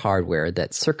or hardware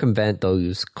that circumvent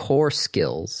those core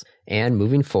skills. And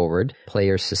moving forward,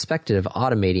 players suspected of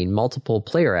automating multiple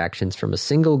player actions from a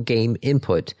single game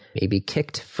input may be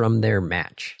kicked from their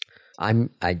match. I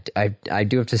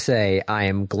do have to say, I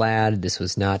am glad this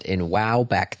was not in WoW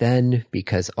back then,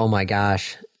 because oh my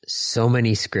gosh, so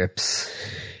many scripts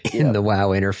in the WoW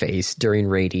interface during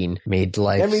raiding made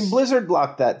life... I mean, Blizzard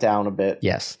locked that down a bit.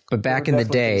 Yes, but back in the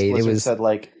day, it was... said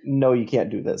like, no, you can't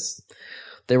do this.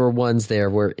 There were ones there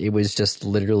where it was just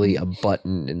literally a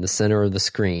button in the center of the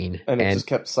screen. And it just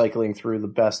kept cycling through the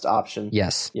best option.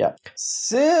 Yes. Yeah.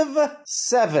 Civ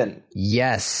 7.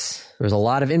 Yes. There was a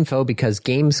lot of info because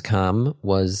Gamescom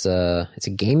was, it's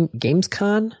a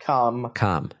Gamescon?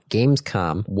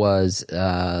 Gamescom was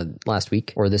last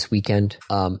week or this weekend.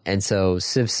 And so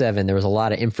Civ 7, there was a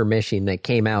lot of information that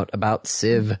came out about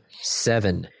Civ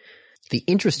 7. The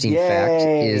interesting fact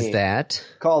is that...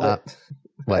 Called it.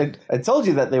 What? I told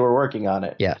you that they were working on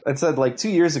it. Yeah. I said like 2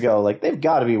 years ago, like they've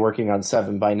got to be working on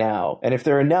 7 by now. And if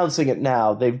they're announcing it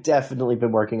now, they've definitely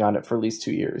been working on it for at least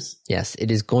 2 years. Yes,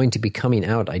 it is going to be coming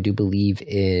out, I do believe,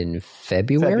 in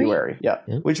February. Yeah.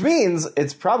 Which means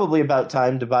it's probably about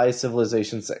time to buy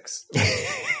Civilization 6.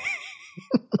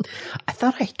 I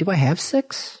thought do I have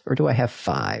 6 or do I have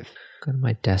 5? Go to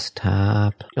my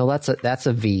desktop. No, that's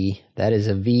a V. That is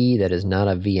a V. That is not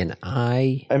a V and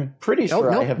I. I'm pretty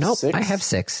sure I have 6. I have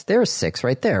 6. There's 6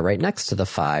 right there, right next to the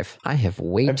 5. I have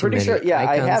way too many icons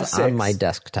I have 6. on my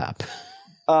desktop.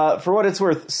 For what it's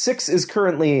worth, 6 is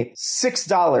currently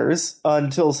 $6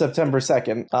 until September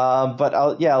 2nd. But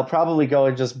I'll probably go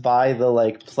and just buy the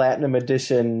like platinum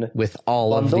edition with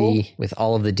all bundle, of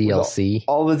the DLC,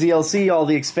 all the DLC, all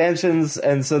the expansions,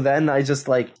 and so then I just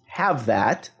like have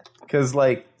that. because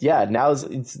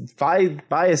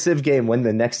buy a Civ game when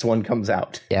the next one comes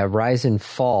out. Yeah, Rise and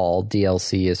Fall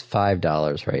DLC is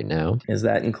 $5 right now. Is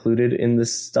that included in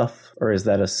this stuff, or is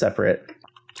that a separate?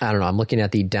 I don't know. I'm looking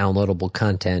at the downloadable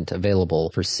content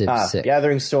available for Civ 6.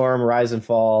 Gathering Storm, Rise and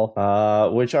Fall,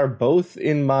 which are both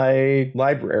in my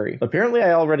library. Apparently,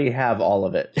 I already have all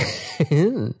of it.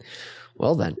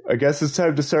 Well then. I guess it's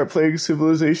time to start playing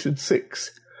Civilization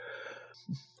 6.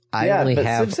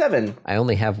 Civ 7. I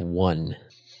only have one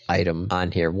item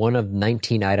on here. One of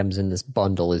 19 items in this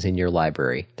bundle is in your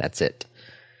library. That's it.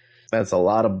 That's a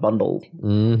lot of bundle.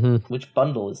 Mm-hmm. Which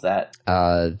bundle is that?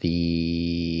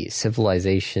 The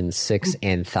Civilization 6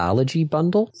 Anthology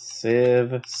bundle.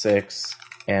 Civ 6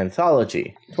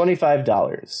 Anthology.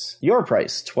 $25. Your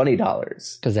price,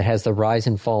 $20. Because it has the Rise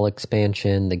and Fall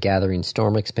expansion, the Gathering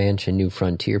Storm expansion, New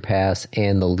Frontier Pass,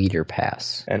 and the Leader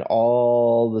Pass. And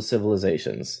all the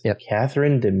civilizations. Yep.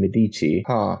 Catherine de Medici.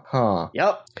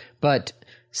 Yep. But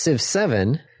Civ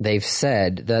 7, they've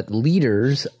said that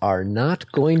leaders are not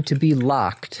going to be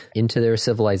locked into their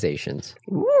civilizations.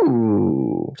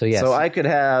 Ooh. So yes. So I could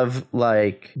have,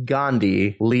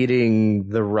 Gandhi leading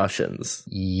the Russians.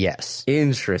 Yes.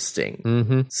 Interesting.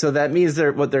 Mm-hmm. So that means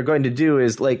what they're going to do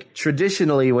is,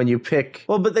 traditionally when you pick...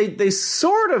 Well, but they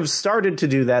sort of started to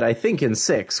do that, I think, in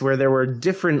 6, where there were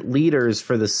different leaders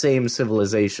for the same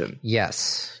civilization.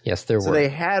 Yes. Yes, there were. So they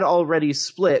had already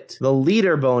split the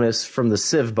leader bonus from the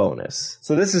Civ bonus.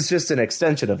 So this is just an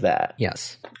extension of that.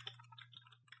 Yes.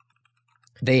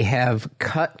 They have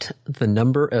cut the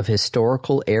number of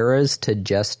historical eras to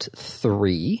just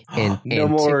 3. And no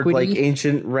more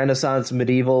ancient, Renaissance,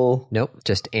 medieval. Nope,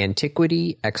 just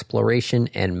antiquity, exploration,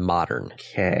 and modern.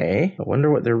 Okay. I wonder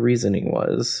what their reasoning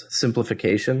was.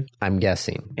 Simplification? I'm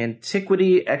guessing.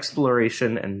 Antiquity,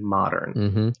 exploration, and modern.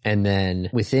 Mm-hmm. And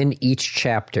then within each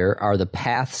chapter are the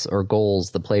paths or goals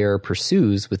the player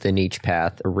pursues within each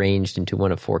path, arranged into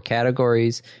one of 4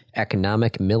 categories: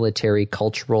 economic, military,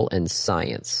 cultural, and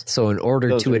science. So in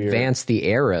order to advance the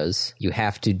eras, you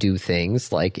have to do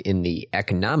things like in the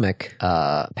economic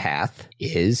path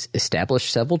is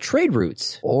establish several trade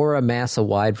routes or amass a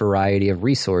wide variety of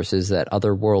resources that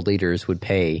other world leaders would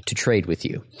pay to trade with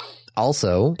you.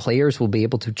 Also, players will be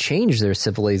able to change their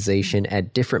civilization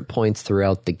at different points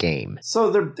throughout the game.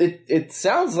 So it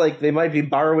sounds like they might be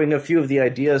borrowing a few of the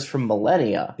ideas from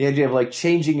Millennia. The idea of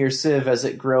changing your civ as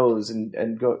it grows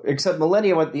and go. Except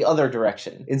Millennia went the other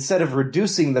direction. Instead of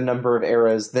reducing the number of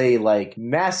eras, they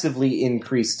massively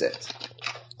increased it.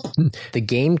 The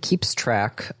game keeps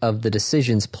track of the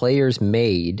decisions players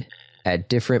made at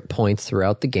different points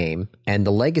throughout the game and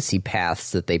the legacy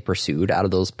paths that they pursued out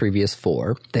of those previous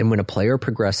 4. Then when a player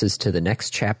progresses to the next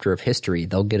chapter of history,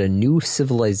 they'll get a new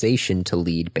civilization to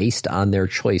lead based on their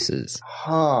choices.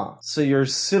 So your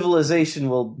civilization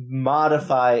will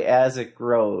modify as it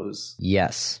grows.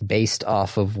 Yes, based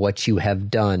off of what you have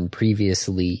done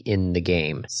previously in the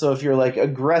game. So if you're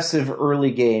aggressive early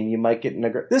game, you might get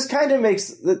an This kind of makes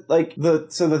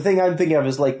so the thing I'm thinking of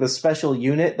is the special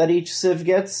unit that each civ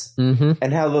gets. Mm-hmm.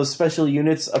 And how those special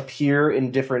units appear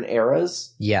in different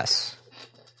eras. Yes.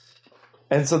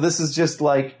 And so this is just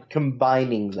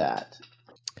combining that.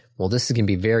 Well, this is going to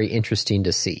be very interesting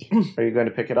to see. Are you going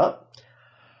to pick it up?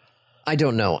 I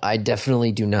don't know. I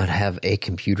definitely do not have a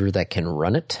computer that can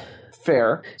run it.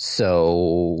 Fair.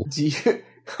 So...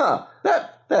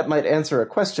 That might answer a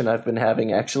question I've been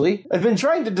having, actually. I've been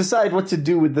trying to decide what to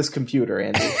do with this computer,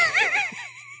 Andy.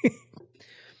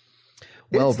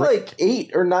 Well, it's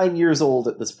 8 or 9 years old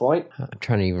at this point. I'm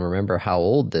trying to even remember how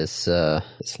old this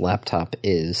laptop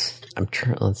is.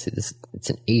 Let's see. It's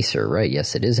an Acer, right?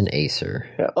 Yes, it is an Acer.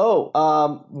 Yeah.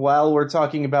 While we're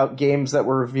talking about games that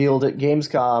were revealed at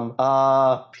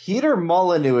Gamescom, Peter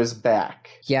Molyneux is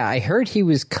back. Yeah, I heard he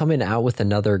was coming out with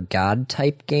another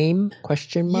God-type game, ?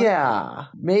 Yeah,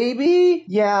 maybe?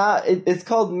 Yeah, it's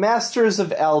called Masters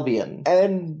of Albion.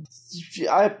 And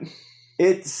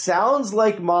it sounds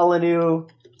like Molyneux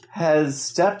has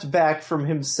stepped back from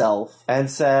himself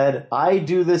and said, I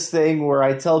do this thing where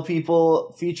I tell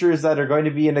people features that are going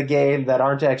to be in a game that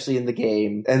aren't actually in the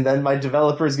game, and then my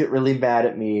developers get really mad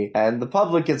at me, and the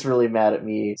public gets really mad at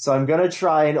me, so I'm gonna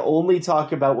try and only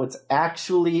talk about what's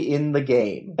actually in the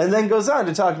game. And then goes on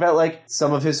to talk about,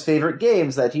 some of his favorite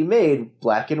games that he made,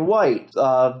 Black and White,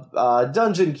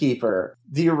 Dungeon Keeper,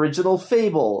 the original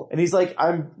Fable. And he's like,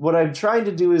 what I'm trying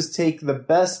to do is take the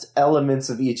best elements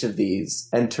of each of these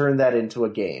and turn that into a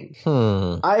game.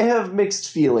 I have mixed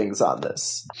feelings on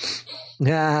this.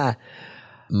 My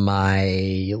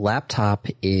laptop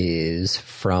is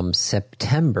from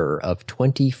September of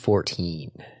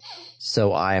 2014.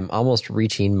 So I'm almost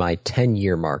reaching my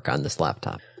 10-year mark on this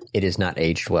laptop. It is not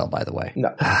aged well, by the way.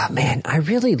 No. Man, I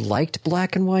really liked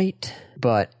Black and White,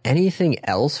 but anything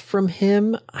else from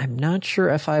him, I'm not sure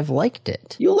if I've liked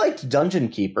it. You liked Dungeon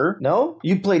Keeper, no?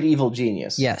 You played Evil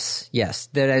Genius. Yes,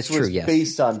 that is true, yes.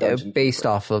 Based on Dungeon Keeper. Based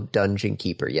off of Dungeon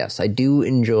Keeper, yes. I do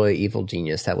enjoy Evil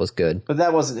Genius. That was good. But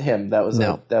that wasn't him. That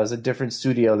was a different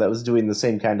studio that was doing the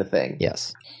same kind of thing.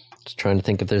 Yes. Just trying to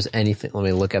think if there's anything. Let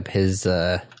me look up his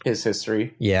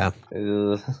history. Yeah.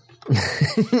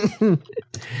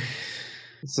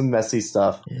 Some messy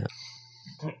stuff. Yeah.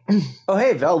 Oh,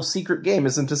 hey, Valve's secret game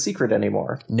isn't a secret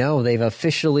anymore. No, they've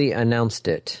officially announced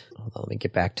it. Hold on, let me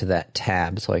get back to that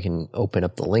tab so I can open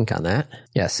up the link on that.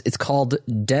 Yes, it's called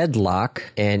Deadlock,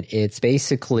 and it's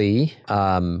basically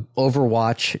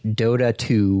Overwatch, Dota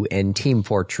 2, and Team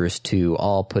Fortress 2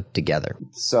 all put together.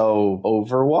 So,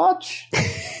 Overwatch?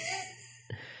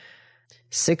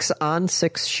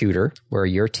 6-on-6 shooter where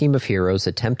your team of heroes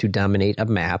attempt to dominate a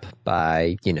map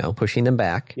by, pushing them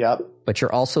back. Yep. But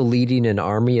you're also leading an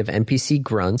army of NPC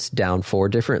grunts down 4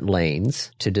 different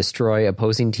lanes to destroy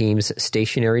opposing teams'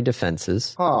 stationary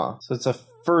defenses. Huh. So it's a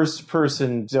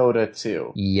first-person Dota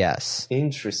 2. Yes.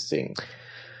 Interesting.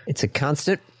 It's a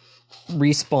constant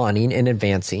respawning and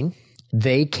advancing.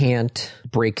 They can't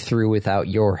break through without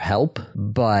your help,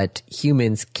 but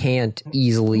humans can't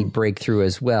easily break through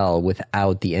as well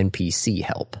without the NPC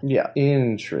help. Yeah,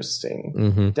 interesting.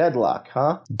 Mm-hmm. Deadlock,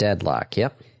 huh? Deadlock,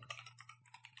 yep.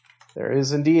 There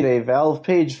is indeed a Valve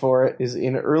page for it. Is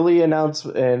in early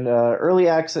announcement and early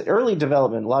access, early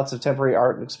development. Lots of temporary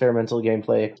art and experimental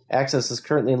gameplay. Access is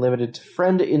currently limited to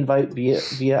friend invite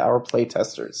via our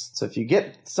playtesters. So if you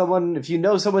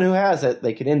know someone who has it,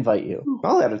 they can invite you.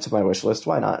 I'll add it to my wish list.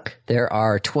 Why not? There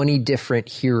are 20 different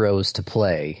heroes to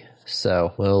play,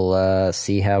 so we'll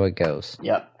see how it goes.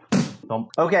 Yep.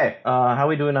 Okay. How are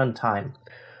we doing on time?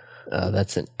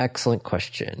 That's an excellent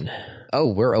question. Oh,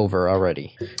 we're over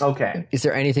already. Okay. Is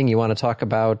there anything you want to talk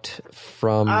about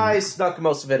from... I snuck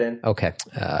most of it in. Okay.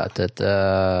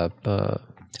 The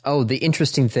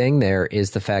interesting thing there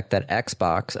is the fact that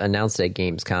Xbox announced at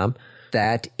Gamescom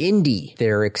that Indie,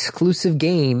 their exclusive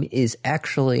game, is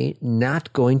actually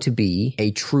not going to be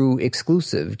a true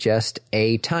exclusive, just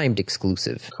a timed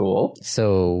exclusive. Cool.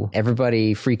 So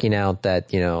everybody freaking out that,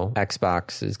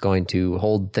 Xbox is going to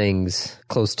hold things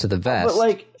close to the vest.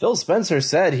 But Phil Spencer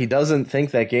said he doesn't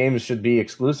think that games should be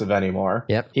exclusive anymore.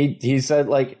 Yep. He said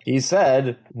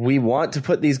we want to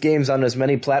put these games on as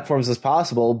many platforms as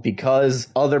possible because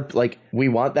we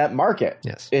want that market.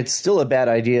 Yes. It's still a bad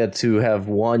idea to have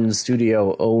one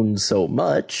studio own so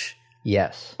much.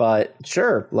 Yes. But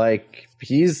sure,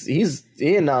 he's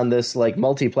in on this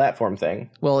multi-platform thing.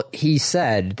 Well, he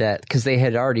said that because they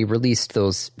had already released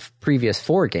those previous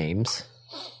 4 games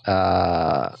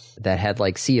that had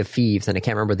Sea of Thieves, and I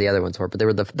can't remember what the other ones were, but they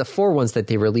were the 4 ones that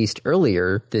they released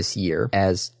earlier this year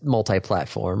as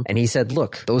multi-platform. And he said,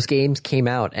 look, those games came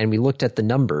out and we looked at the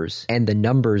numbers and the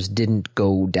numbers didn't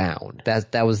go down.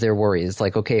 That was their worry. It's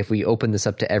okay, if we open this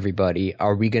up to everybody,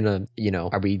 are we gonna,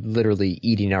 are we literally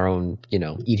eating our own,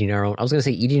 I was gonna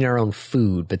say eating our own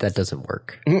food, but that doesn't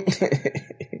work.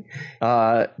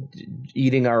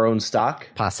 Eating our own stock?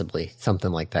 Possibly.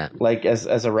 Something like that.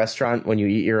 As a restaurant, when you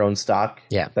eat your own stock?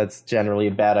 Yeah. That's generally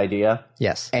a bad idea.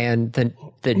 Yes. And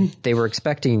they were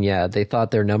expecting, they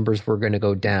thought their numbers were going to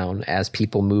go down as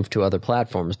people moved to other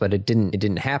platforms, but it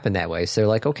didn't happen that way. So they're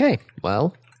like, okay,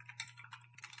 well,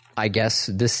 I guess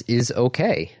this is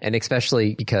okay. And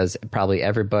especially because probably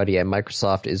everybody at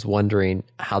Microsoft is wondering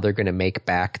how they're going to make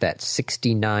back that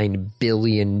 $69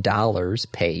 billion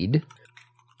paid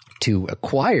to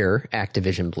acquire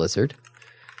Activision Blizzard.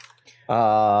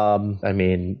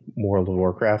 World of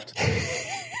Warcraft.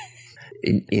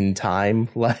 in time,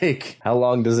 how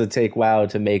long does it take WoW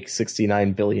to make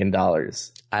 $69 billion?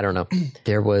 I don't know.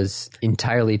 There was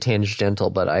entirely tangential,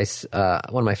 but one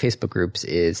of my Facebook groups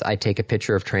is I take a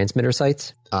picture of transmitter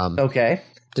sites. Okay.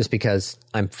 Just because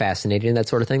I'm fascinated in that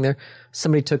sort of thing there.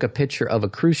 Somebody took a picture of a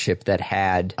cruise ship that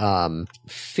had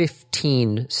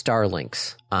 15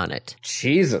 Starlinks on it.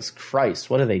 Jesus Christ,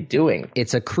 what are they doing?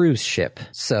 It's a cruise ship,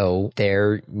 so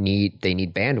they need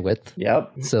bandwidth.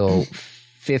 Yep. So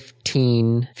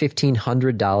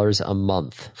 $1,500 a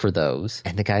month for those.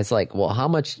 And the guy's like, well, how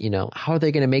much, how are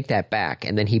they going to make that back?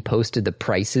 And then he posted the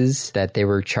prices that they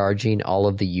were charging all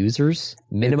of the users.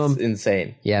 Minimum. It's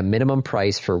insane. Yeah. Minimum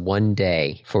price for 1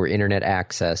 day for internet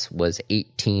access was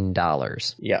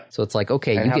 $18. Yeah. So it's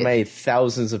okay. And many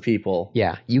thousands of people?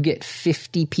 Yeah. You get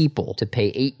 50 people to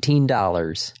pay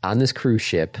 $18 on this cruise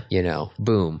ship,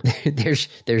 boom. There's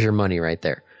your money right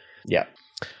there. Yeah.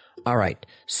 All right.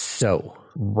 So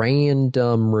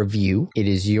random review. It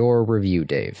is your review,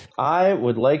 Dave. I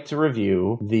would like to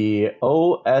review the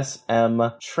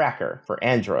OSMTracker for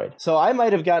Android. So I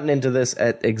might have gotten into this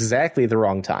at exactly the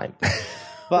wrong time.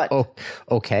 But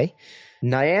okay.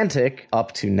 Niantic,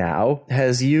 up to now,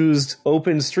 has used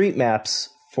OpenStreetMaps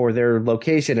for their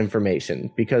location information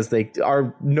because they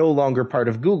are no longer part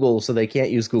of Google, so they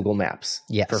can't use Google Maps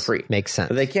for free. Makes sense.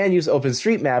 But they can use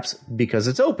OpenStreetMaps because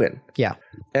it's open. Yeah.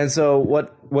 And so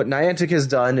what Niantic has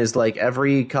done is, like,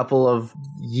 every couple of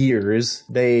years,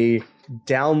 they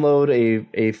download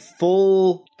a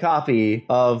full copy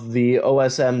of the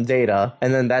OSM data,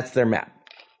 and then that's their map.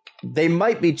 They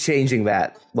might be changing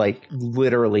that, like,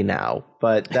 literally now,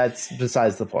 but that's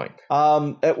besides the point.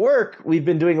 At work, we've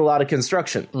been doing a lot of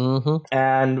construction,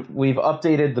 and we've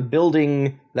updated the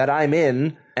building that I'm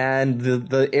in, and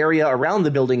the area around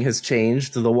the building has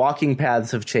changed. The walking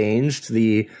paths have changed.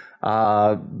 The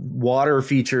water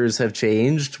features have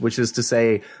changed, which is to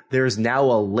say there's now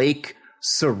a lake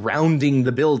surrounding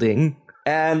the building.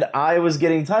 And I was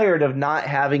getting tired of not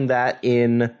having that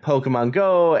in Pokemon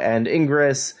Go and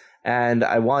Ingress, and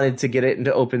I wanted to get it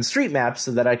into OpenStreetMaps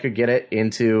so that I could get it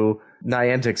into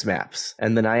Niantic's maps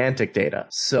and the Niantic data.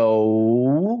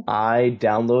 So I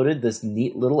downloaded this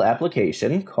neat little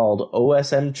application called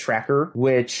OSMTracker,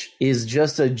 which is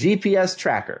just a GPS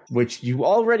tracker, which you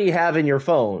already have in your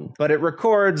phone, but it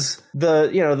records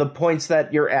the points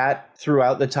that you're at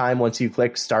throughout the time once you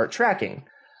click Start Tracking.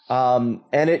 And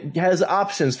it has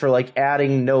options for, like,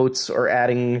 adding notes or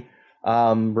adding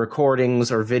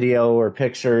recordings or video or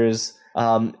pictures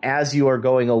as you are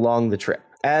going along the trip.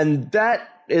 And that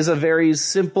is a very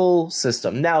simple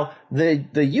system. Now, the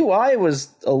UI was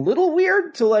a little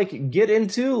weird to, like, get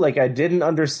into. Like, I didn't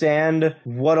understand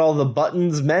what all the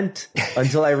buttons meant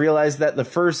until I realized that the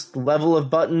first level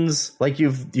of buttons, like,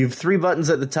 you've 3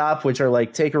 buttons at the top, which are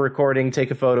like take a recording,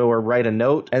 take a photo, or write a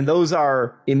note. And those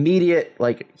are immediate,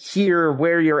 like, here,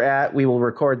 where you're at, we will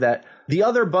record that. The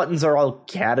other buttons are all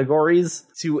categories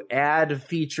to add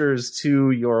features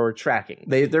to your tracking.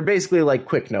 They're basically like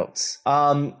quick notes.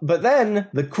 But then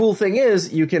the cool thing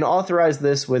is you can authorize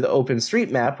this with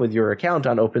OpenStreetMap, with your account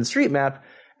on OpenStreetMap,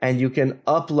 and you can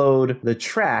upload the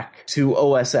track to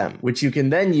OSM, which you can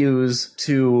then use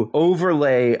to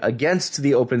overlay against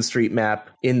the OpenStreetMap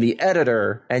in the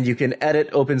editor, and you can edit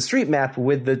OpenStreetMap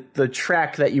with the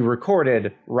track that you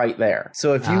recorded right there.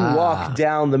 So if you walk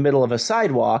down the middle of a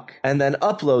sidewalk and then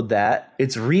upload that,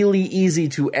 it's really easy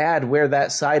to add where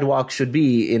that sidewalk should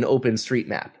be in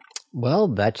OpenStreetMap. Well,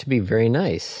 that should be very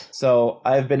nice. So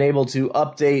I've been able to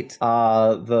update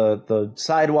the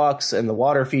sidewalks and the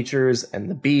water features and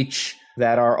the beach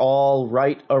that are all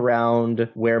right around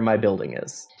where my building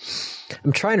is.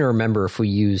 I'm trying to remember if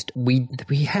we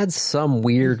had some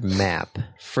weird map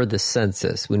for the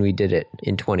census when we did it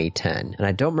in 2010. And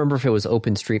I don't remember if it was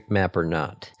OpenStreetMap or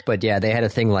not. But yeah, they had a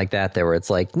thing like that there where it's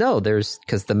like, no,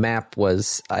 because the map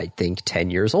was, I think,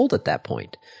 10 years old at that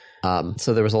point.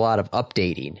 So there was a lot of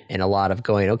updating and a lot of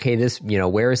going, okay,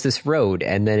 where is this road?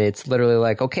 And then it's literally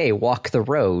like, okay, walk the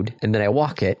road. And then I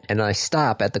walk it and I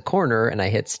stop at the corner and I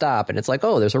hit stop and it's like,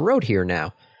 oh, there's a road here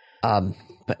now.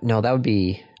 But no, that would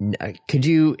be,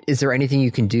 is there anything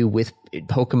you can do with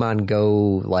Pokemon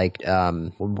Go, like,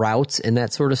 routes and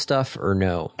that sort of stuff, or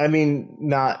no? I mean,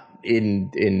 not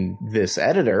in this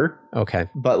editor. Okay.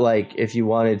 But, like, if you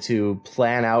wanted to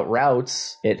plan out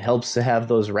routes, it helps to have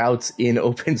those routes in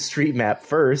OpenStreetMap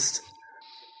first.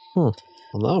 Well,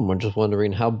 no, I'm just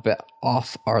wondering how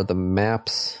off are the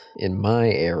maps in my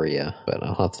area, but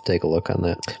I'll have to take a look on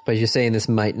that. But you're saying this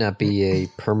might not be a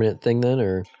permanent thing then,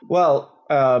 or? Well,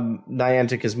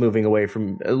 Niantic is moving away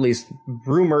from, at least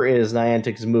rumor is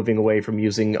Niantic is moving away from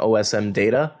using OSM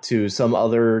data to some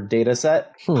other data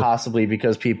set, possibly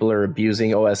because people are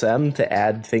abusing OSM to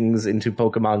add things into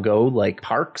Pokemon Go, like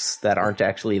parks that aren't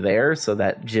actually there, so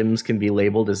that gyms can be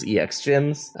labeled as EX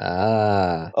gyms.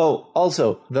 Oh,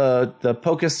 also, the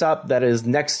Pokestop that is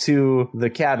next to the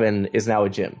cabin is now a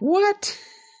gym. What?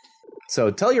 So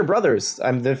tell your brothers,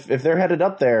 if they're headed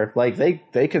up there, like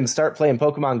they can start playing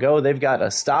Pokemon Go. They've got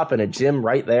a stop and a gym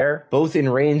right there, both in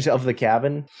range of the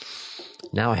cabin.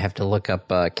 Now I have to look up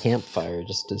Campfire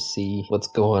just to see what's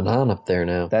going on up there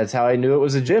now. That's how I knew it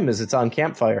was a gym, is it's on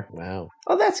Campfire. Wow.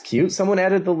 Oh, that's cute. Someone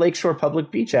added the Lakeshore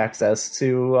Public Beach access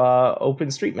to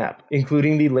OpenStreetMap,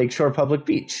 including the Lakeshore Public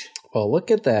Beach. Well,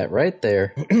 look at that right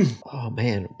there. Oh,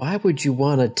 man. Why would you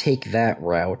want to take that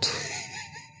route?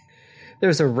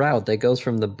 There's a route that goes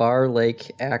from the Bar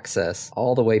Lake access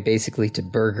all the way basically to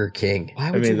Burger King.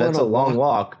 Why would you that's a long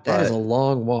walk. That is a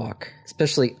long walk,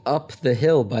 especially up the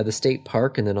hill by the state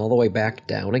park and then all the way back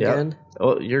down again. Yep.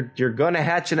 Oh, you're going to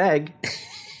hatch an egg.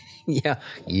 Yeah.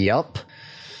 Yup.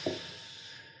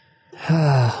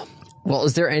 Well,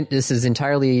 this is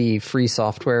entirely free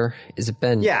software? Is it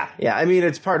been? Yeah. I mean,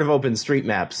 it's part of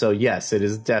OpenStreetMap, so yes, it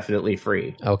is definitely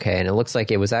free. Okay, and it looks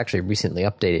like it was actually recently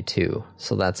updated too,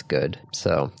 so that's good.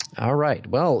 So, all right.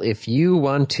 Well, if you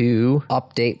want to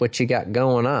update what you got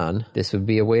going on, this would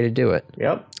be a way to do it.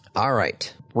 Yep. All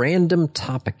right. Random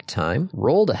topic time.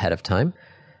 Rolled ahead of time.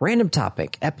 Random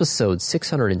topic, episode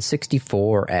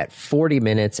 664 at 40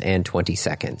 minutes and 20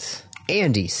 seconds.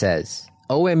 Andy says,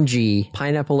 OMG,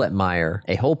 pineapple at Meijer,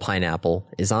 a whole pineapple,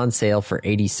 is on sale for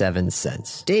 87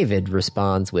 cents. David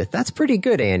responds with, that's pretty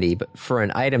good, Andy, but for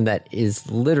an item that is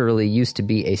literally used to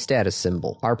be a status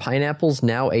symbol. Are pineapples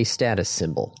now a status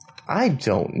symbol? I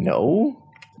don't know.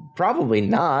 Probably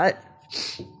not.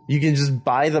 You can just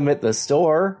buy them at the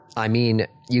store. I mean,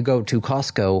 you go to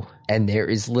Costco and there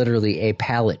is literally a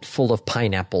pallet full of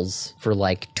pineapples for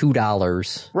like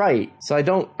 $2. Right. So I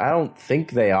don't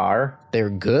think they are. They're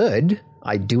good.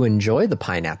 I do enjoy the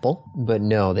pineapple, but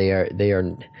no, they are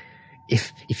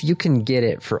if you can get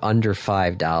it for under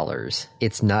 $5,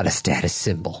 it's not a status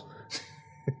symbol.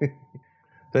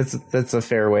 That's a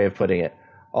fair way of putting it.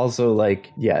 Also,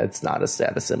 like, yeah, it's not a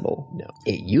status symbol. No.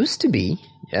 It used to be,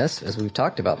 yes, as we've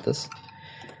talked about this.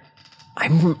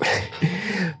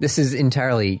 This is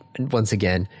entirely, once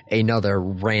again, another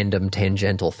random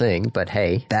tangential thing, but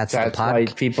hey, that's why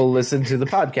people listen to the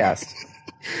podcast.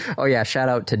 Oh yeah, shout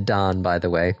out to Don, by the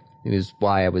way. It was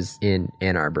why I was in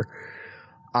Ann Arbor.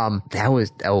 That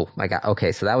was, oh my god,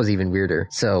 okay, so that was even weirder.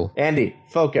 So Andy,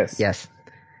 focus. Yes.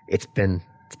 It's been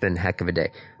a heck of a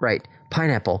day. Right.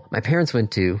 Pineapple. My parents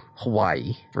went to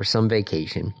Hawaii for some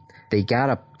vacation. They got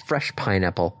a fresh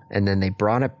pineapple and then they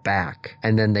brought it back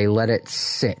and then they let it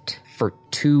sit for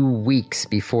 2 weeks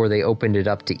before they opened it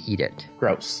up to eat it.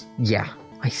 Gross. Yeah.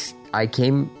 I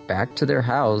came back to their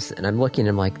house and I'm looking and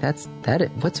I'm like,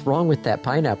 what's wrong with that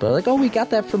pineapple? They're like, oh, we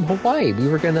got that from Hawaii. We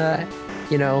were gonna,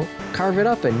 carve it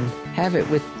up and have it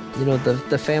with,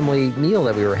 the family meal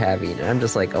that we were having. And I'm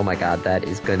just like, oh my god, that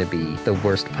is gonna be the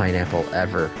worst pineapple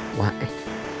ever. Why?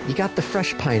 You got the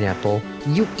fresh pineapple.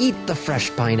 You eat the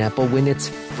fresh pineapple when it's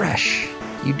fresh.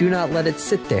 You do not let it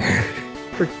sit there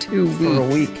for 2 weeks. For a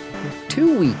week.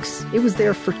 2 weeks. It was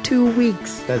there for 2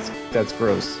 weeks. That's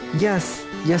gross. Yes,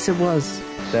 it was.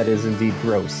 That is indeed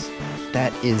gross.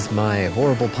 That is my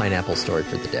horrible pineapple story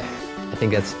for the day. I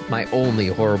think that's my only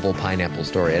horrible pineapple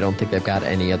story. I don't think they've got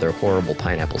any other horrible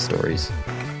pineapple stories.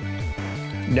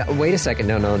 No, wait a second.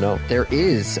 No. There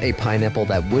is a pineapple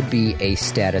that would be a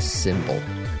status symbol.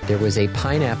 There was a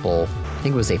pineapple, I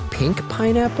think it was a pink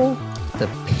pineapple? The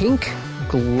pink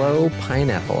glow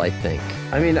pineapple, I think.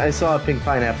 I mean, I saw a pink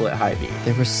pineapple at Hy-Vee.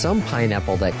 There was some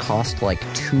pineapple that cost like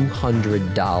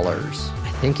 $200.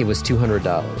 I think it was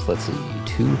 $200. Let's see,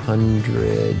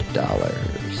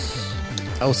 $200.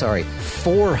 Oh, sorry,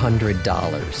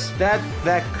 $400.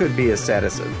 That could be a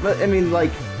status symbol. But I mean, like,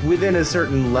 within a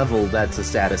certain level, that's a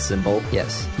status symbol.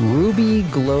 Yes. Ruby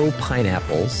Glow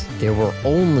pineapples, there were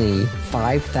only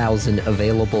 5,000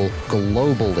 available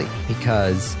globally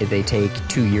because they take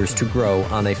 2 years to grow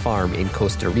on a farm in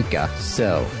Costa Rica.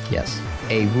 So, yes,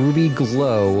 a Ruby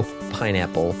Glow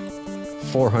pineapple,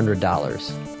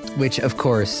 $400. Which, of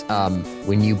course,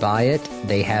 when you buy it,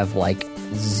 they have like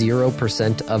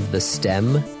 0% of the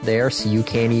stem there, so you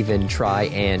can't even try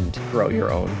and grow your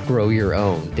own.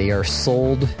 They are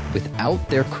sold without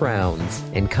their crowns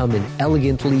and come in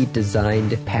elegantly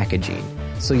designed packaging.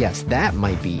 So yes, that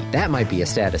might be a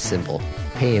status symbol.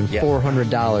 Paying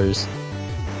 $400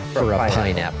 for a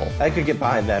pineapple. I could get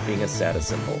behind that being a status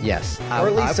symbol. Yes. Or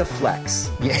at least a flex.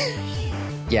 Yeah.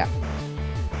 Yeah.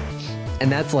 And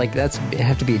that's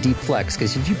have to be a deep flex,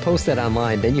 because if you post that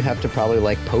online, then you have to probably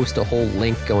like post a whole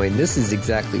link going, this is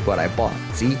exactly what I bought.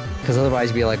 See? Because otherwise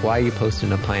you'd be like, why are you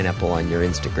posting a pineapple on your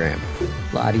Instagram?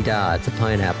 La-di-da, it's a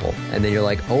pineapple. And then you're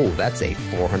like, oh, that's a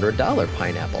 $400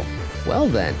 pineapple. Well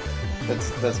then.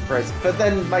 That's price. But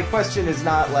then my question is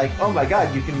not like, oh my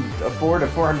god, you can afford a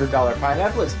 $400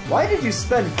 pineapple. It's, why did you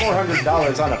spend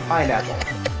 $400 on a pineapple?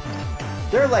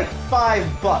 They're like $5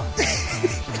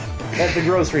 at the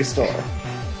grocery store.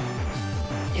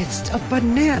 It's a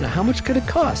banana. How much could it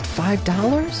cost?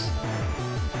 $5?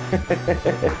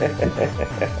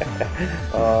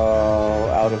 Oh,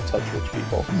 out of touch rich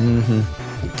people.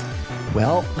 Mm-hmm.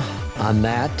 Well, on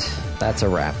that's a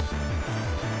wrap.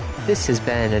 This has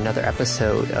been another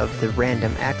episode of the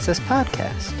Random Access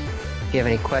Podcast. If you have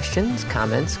any questions,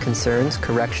 comments, concerns,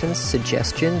 corrections,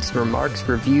 suggestions, remarks,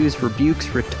 reviews, rebukes,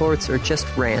 retorts, or just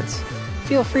rants,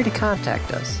 feel free to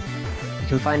contact us. You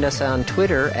can find us on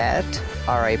Twitter at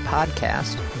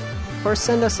RAPodcast, or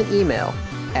send us an email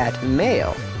at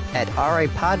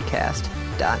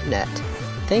mail@rapodcast.net.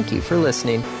 Thank you for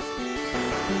listening.